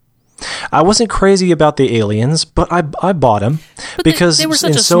fantastic. I wasn't crazy about the aliens, but I bought them because they were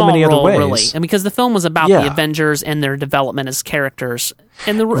such in a so small many other role, ways. really. And because the film was about the Avengers and their development as characters.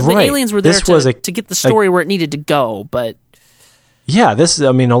 And the aliens were there to get the story where it needed to go, but... Yeah,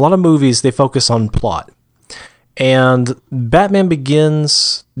 a lot of movies, they focus on plot. And Batman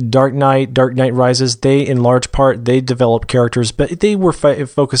Begins, Dark Knight Rises, they, in large part, they developed characters, but they were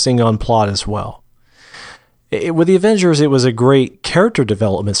focusing on plot as well. With the Avengers, it was a great character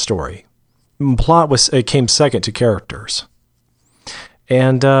development story. Plot came second to characters.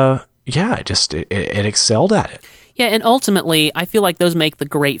 And, it excelled at it. Yeah, and ultimately, I feel like those make the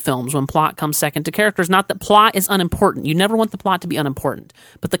great films when plot comes second to characters. Not that plot is unimportant. You never want the plot to be unimportant.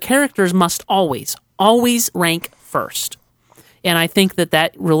 But the characters must always rank first. And I think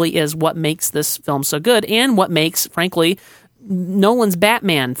that really is what makes this film so good, and what makes, frankly, Nolan's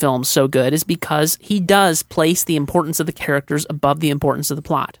Batman film so good is because he does place the importance of the characters above the importance of the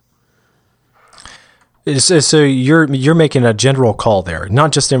plot. So you're making a general call there,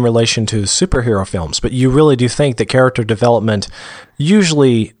 not just in relation to superhero films, but you really do think that character development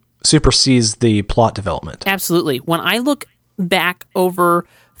usually supersedes the plot development. Absolutely. When I look back over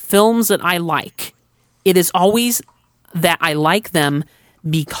films that I like, it is always that I like them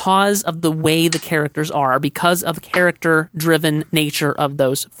because of the way the characters are, because of the character-driven nature of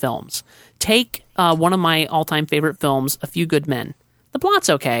those films. Take one of my all-time favorite films, A Few Good Men. The plot's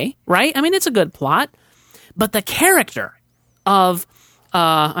okay, right? I mean, it's a good plot. But the character of,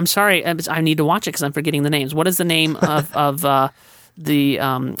 I'm sorry, I need to watch it because I'm forgetting the names. What is the name of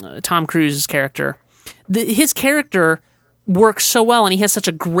the Tom Cruise's character? His character works so well, and he has such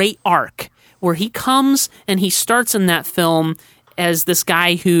a great arc where he comes and he starts in that film as this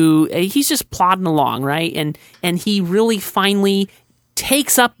guy who he's just plodding along, right? And he really finally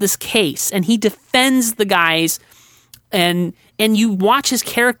takes up this case and he defends the guys, and you watch his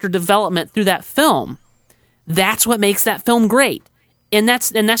character development through that film. That's what makes that film great. And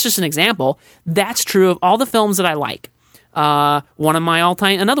that's just an example. That's true of all the films that I like. Another one of my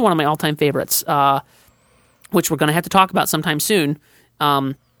all-time favorites, which we're going to have to talk about sometime soon,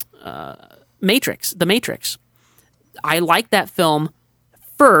 The Matrix. I like that film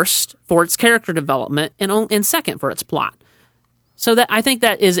first for its character development and second for its plot. So that I think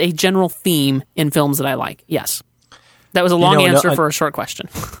that is a general theme in films that I like. Yes. That was a long answer for a short question.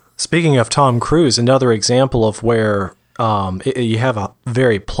 Speaking of Tom Cruise, another example of where you have a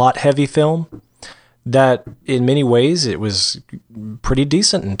very plot-heavy film that in many ways it was pretty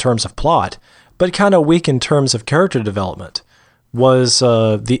decent in terms of plot, but kind of weak in terms of character development, was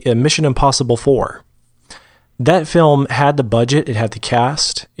the Mission Impossible 4. That film had the budget, it had the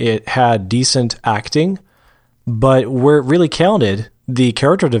cast, it had decent acting, but where it really counted, the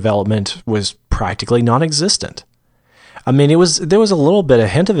character development was practically non-existent. I mean, there was a little bit of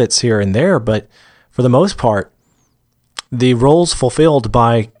hint of it here and there, but for the most part, the roles fulfilled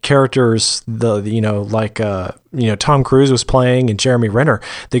by characters, Tom Cruise was playing and Jeremy Renner,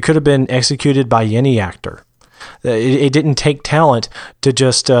 they could have been executed by any actor. It didn't take talent to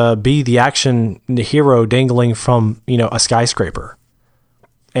just be the action hero dangling from a skyscraper,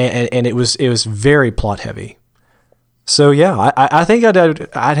 and it was very plot heavy. So yeah, I think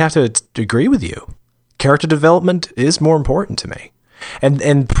I'd have to agree with you. Character development is more important to me,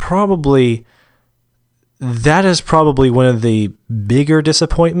 and probably that is probably one of the bigger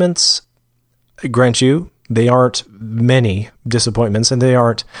disappointments. Grant you, they aren't many disappointments, and they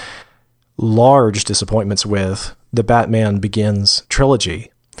aren't large disappointments with the Batman Begins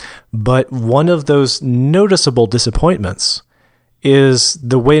trilogy. But one of those noticeable disappointments is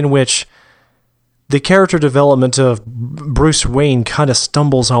the way in which the character development of Bruce Wayne kind of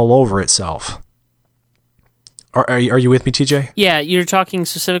stumbles all over itself. Are you with me, TJ? Yeah, you're talking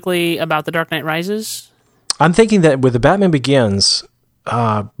specifically about The Dark Knight Rises? I'm thinking that with The Batman Begins,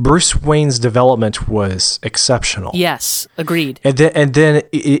 Bruce Wayne's development was exceptional. Yes, agreed. And then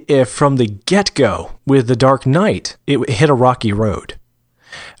from the get-go with The Dark Knight, it hit a rocky road.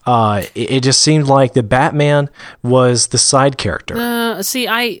 It just seemed like the Batman was the side character. See,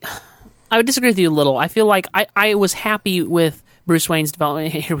 I would disagree with you a little. I feel like I was happy with Bruce Wayne's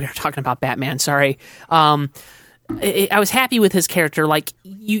development. Here we are talking about Batman, sorry. I was happy with his character. Like,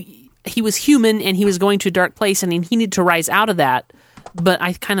 he was human, and he was going to a dark place, and he needed to rise out of that. But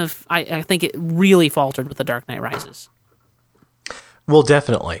I think it really faltered with The Dark Knight Rises. Well,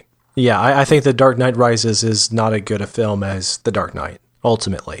 definitely. Yeah, I think The Dark Knight Rises is not as good a film as The Dark Knight,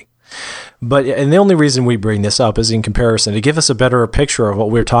 ultimately. And the only reason we bring this up is in comparison, to give us a better picture of what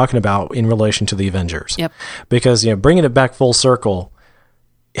we're talking about in relation to the Avengers. Yep. Because, bringing it back full circle,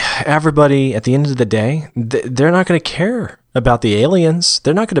 everybody, at the end of the day, they're not going to care about the aliens.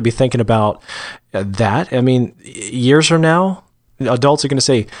 They're not going to be thinking about that. I mean, years from now, adults are going to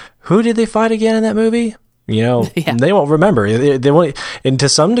say, who did they fight again in that movie? Yeah. They won't remember. They won't. And to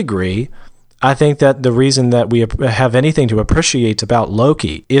some degree, I think that the reason that we have anything to appreciate about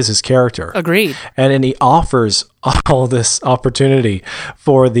Loki is his character. Agreed. And he offers all this opportunity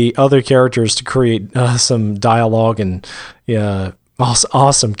for the other characters to create some dialogue and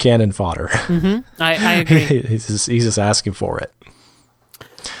awesome cannon fodder. Mm-hmm. I agree. he's just asking for it.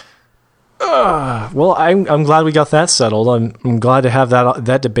 Well, I'm glad we got that settled. I'm glad to have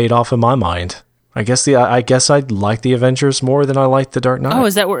that debate off of my mind. I guess I like the Avengers more than I like the Dark Knight. Oh,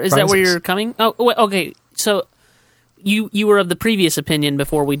 is that where you're coming? Oh, okay. So you were of the previous opinion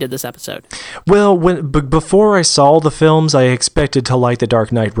before we did this episode. Well, before I saw the films, I expected to like the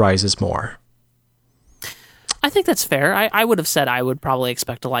Dark Knight Rises more. I think that's fair. I would have said I would probably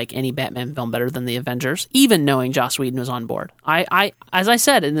expect to like any Batman film better than the Avengers, even knowing Joss Whedon was on board. As I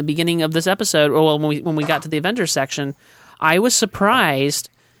said in the beginning of this episode, or when we got to the Avengers section, I was surprised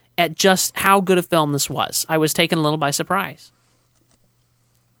at just how good a film this was. I was taken a little by surprise.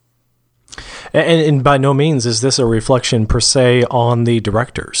 And by no means is this a reflection per se on the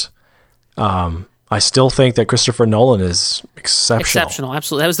directors. I still think that Christopher Nolan is exceptional. Exceptional,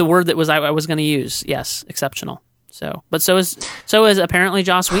 absolutely. That was the word that I was going to use. Yes, exceptional. But so is apparently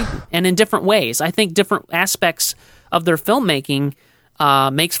Joss Whedon, and in different ways. I think different aspects of their filmmaking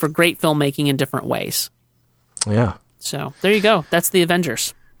makes for great filmmaking in different ways. Yeah. So there you go. That's the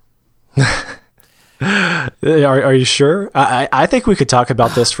Avengers. Are you sure? I think we could talk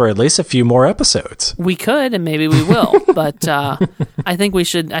about this for at least a few more episodes. We could, and maybe we will. But I think we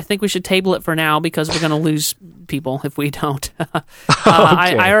should table it for now, because we're going to lose people if we don't. Okay.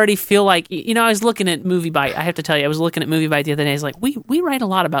 I already feel like, I was looking at MovieByte. I have to tell you, I was looking at MovieByte the other day. I was like, we write a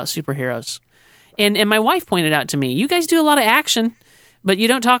lot about superheroes, and my wife pointed out to me, you guys do a lot of action, but you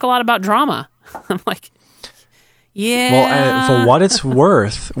don't talk a lot about drama. I'm like, yeah. Well, for what it's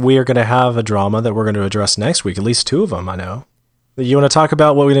worth, we are going to have a drama that we're going to address next week. At least two of them, I know. You want to talk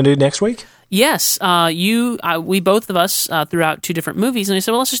about what we're going to do next week? Yes. We both of us threw out two different movies, and we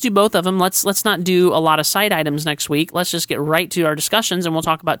said, well, let's just do both of them. Let's not do a lot of side items next week. Let's just get right to our discussions, and we'll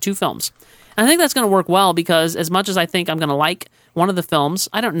talk about two films. And I think that's going to work well, because as much as I think I'm going to like one of the films,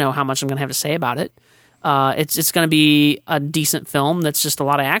 I don't know how much I'm going to have to say about it. It's going to be a decent film that's just a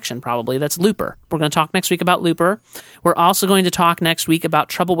lot of action, probably. That's Looper. We're going to talk next week about Looper. We're also going to talk next week about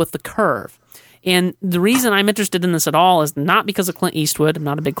Trouble with the Curve. And the reason I'm interested in this at all is not because of Clint Eastwood. I'm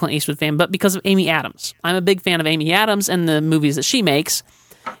not a big Clint Eastwood fan, but because of Amy Adams. I'm a big fan of Amy Adams and the movies that she makes.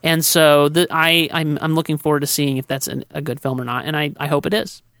 And so I'm looking forward to seeing if that's a good film or not, and I hope it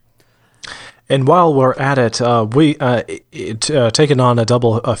is. And while we're at it, we taken on a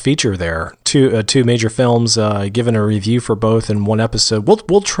double feature there, two major films, given a review for both in one episode.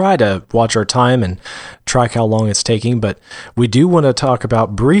 We'll try to watch our time and track how long it's taking, but we do want to talk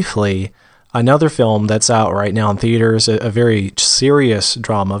about briefly another film that's out right now in theaters, a very serious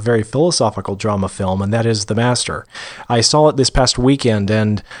drama, very philosophical drama film, and that is The Master. I saw it this past weekend,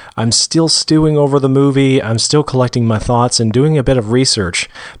 and I'm still stewing over the movie. I'm still collecting my thoughts and doing a bit of research,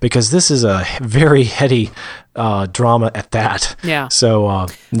 because this is a very heady drama at that. Yeah. So,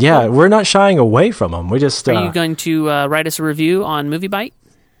 we're not shying away from them. We just... Are you going to write us a review on MovieByte?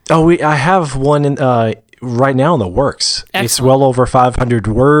 Oh, I have one in... right now in the works. Excellent. It's well over 500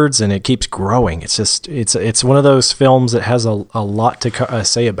 words, and it keeps growing. It's just it's one of those films that has a lot to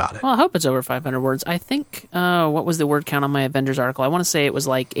say about it. Well, I hope it's over 500 words. I think what was the word count on my Avengers article? I want to say it was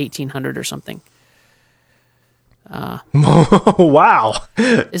like 1,800 or something. Wow!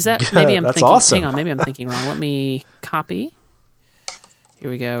 Is that maybe I'm That's thinking? awesome. Hang on, maybe I'm thinking wrong. Let me copy.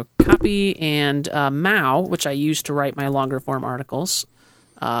 Here we go. Copy and Mao, which I use to write my longer form articles.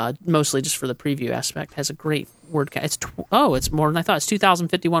 Mostly just for the preview aspect, has a great word count. It's more than I thought. It's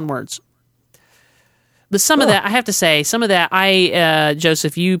 2,051 words. But some of that, I have to say,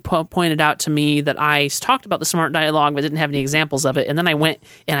 Joseph, you pointed out to me that I talked about the smart dialogue but didn't have any examples of it, and then I went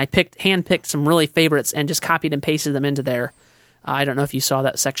and I handpicked some really favorites and just copied and pasted them into there. I don't know if you saw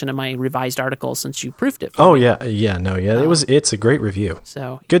that section of my revised article since you proofed it. Oh, yeah. It's a great review.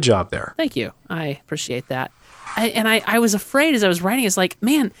 So good job there. Thank you. I appreciate that. I was afraid as I was writing. It's like,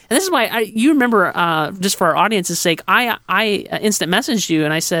 man, and this is why you remember, just for our audience's sake, I instant messaged you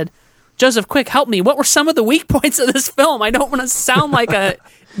and I said, Joseph, quick, help me. What were some of the weak points of this film? I don't want to sound like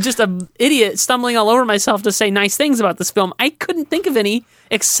just an idiot stumbling all over myself to say nice things about this film. I couldn't think of any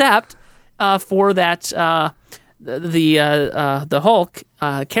except for that the Hulk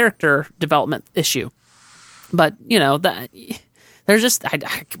character development issue. But there's just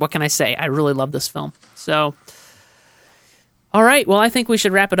what can I say? I really love this film. So. All right. Well, I think we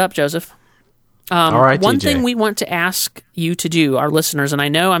should wrap it up, Joseph. All right, one TJ. thing we want to ask you to do, our listeners, and I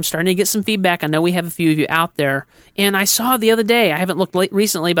know I'm starting to get some feedback. I know we have a few of you out there. And I saw the other day, I haven't looked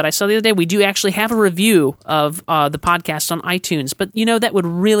recently, but I saw the other day, we do actually have a review of the podcast on iTunes. But, that would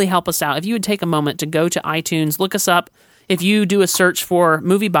really help us out. If you would take a moment to go to iTunes, look us up. If you do a search for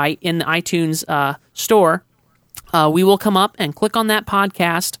MovieByte in the iTunes store, we will come up and click on that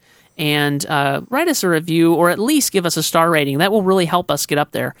podcast and write us a review, or at least give us a star rating. That will really help us get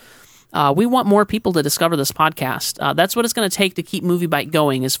up there. We want more people to discover this podcast. That's what it's going to take to keep MovieByte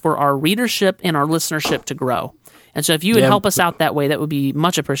going, is for our readership and our listenership to grow. And so if you would help us out that way, that would be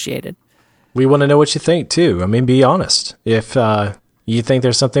much appreciated. We want to know what you think, too. I mean, be honest. If you think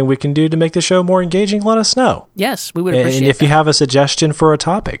there's something we can do to make the show more engaging, let us know. Yes, we would appreciate And if you have a suggestion for a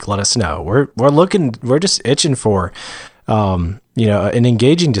topic, let us know. We're just itching for an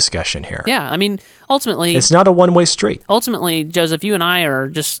engaging discussion here. Yeah, I mean, ultimately, it's not a one-way street. Ultimately, Joseph, you and I are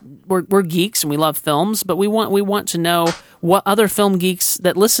just we're geeks and we love films, but we want to know what other film geeks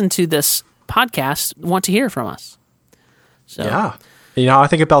that listen to this podcast want to hear from us. So yeah, I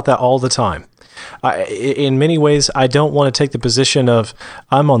think about that all the time. In many ways, I don't want to take the position of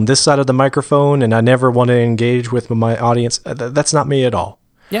I'm on this side of the microphone and I never want to engage with my audience. That's not me at all.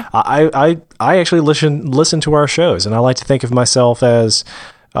 Yeah, I actually listen to our shows, and I like to think of myself as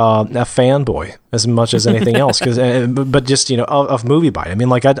a fanboy as much as anything else. But just of MovieByte. I mean,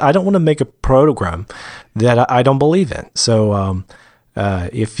 like I don't want to make a program that I don't believe in. So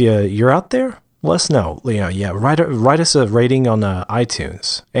if you're out there, let us know. Write us a rating on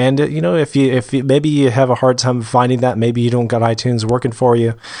iTunes. And if you maybe you have a hard time finding that, maybe you don't got iTunes working for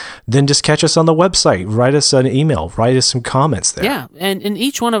you, then just catch us on the website. Write us an email. Write us some comments there. Yeah, and in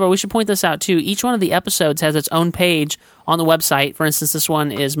each one of we should point this out too. Each one of the episodes has its own page on the website. For instance, this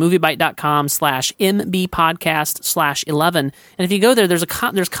one is moviebyte.com/mbpodcast/11. And if you go there,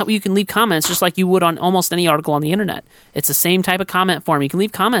 you can leave comments just like you would on almost any article on the internet. It's the same type of comment form. You can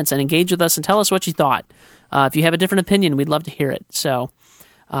leave comments and engage with us and tell us what you thought. If you have a different opinion, we'd love to hear it. So,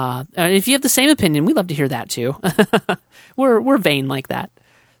 if you have the same opinion, we'd love to hear that too. We're vain like that.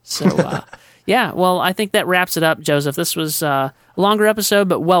 So, yeah. Well, I think that wraps it up, Joseph. This was a longer episode,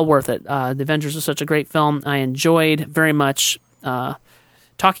 but well worth it. The Avengers was such a great film. I enjoyed very much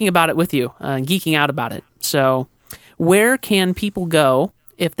talking about it with you, geeking out about it. So, where can people go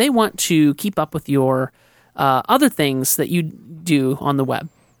if they want to keep up with your other things that you do on the web?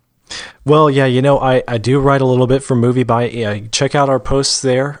 Well, yeah, I do write a little bit for MovieByte. Check out our posts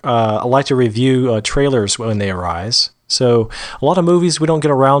there. I like to review trailers when they arise. So a lot of movies we don't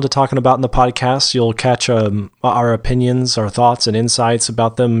get around to talking about in the podcast. You'll catch our opinions, our thoughts, and insights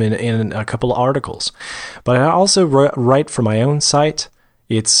about them in a couple of articles. But I also write for my own site.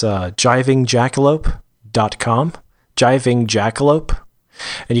 It's jivingjackalope.com. Jiving Jackalope.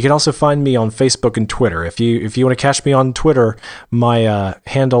 And you can also find me on Facebook and Twitter. If you want to catch me on Twitter, my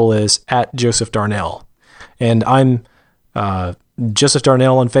handle is @JosephDarnell. And I'm Joseph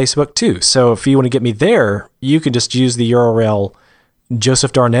Darnell on Facebook too. So if you want to get me there, you can just use the URL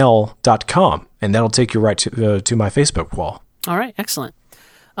josephdarnell.com, and that'll take you right to my Facebook wall. All right, excellent.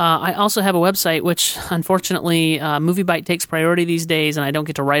 I also have a website, which unfortunately MovieByte takes priority these days, and I don't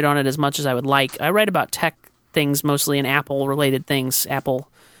get to write on it as much as I would like. I write about tech things mostly, and Apple-related things, Apple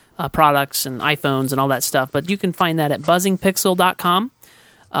products and iPhones and all that stuff. But you can find that at buzzingpixel.com.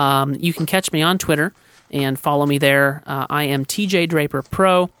 You can catch me on Twitter and follow me there. I am TJ Draper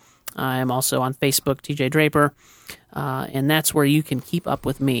Pro. I am also on Facebook, TJ Draper, and that's where you can keep up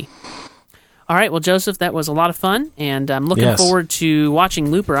with me. All right, well, Joseph, that was a lot of fun, and I'm looking forward to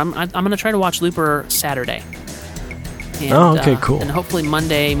watching Looper. I'm going to try to watch Looper Saturday. And, okay, cool. And hopefully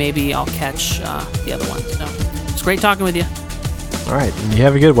Monday, maybe I'll catch the other one. So it's great talking with you. All right, you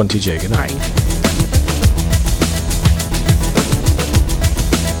have a good one, TJ. Good night. All right.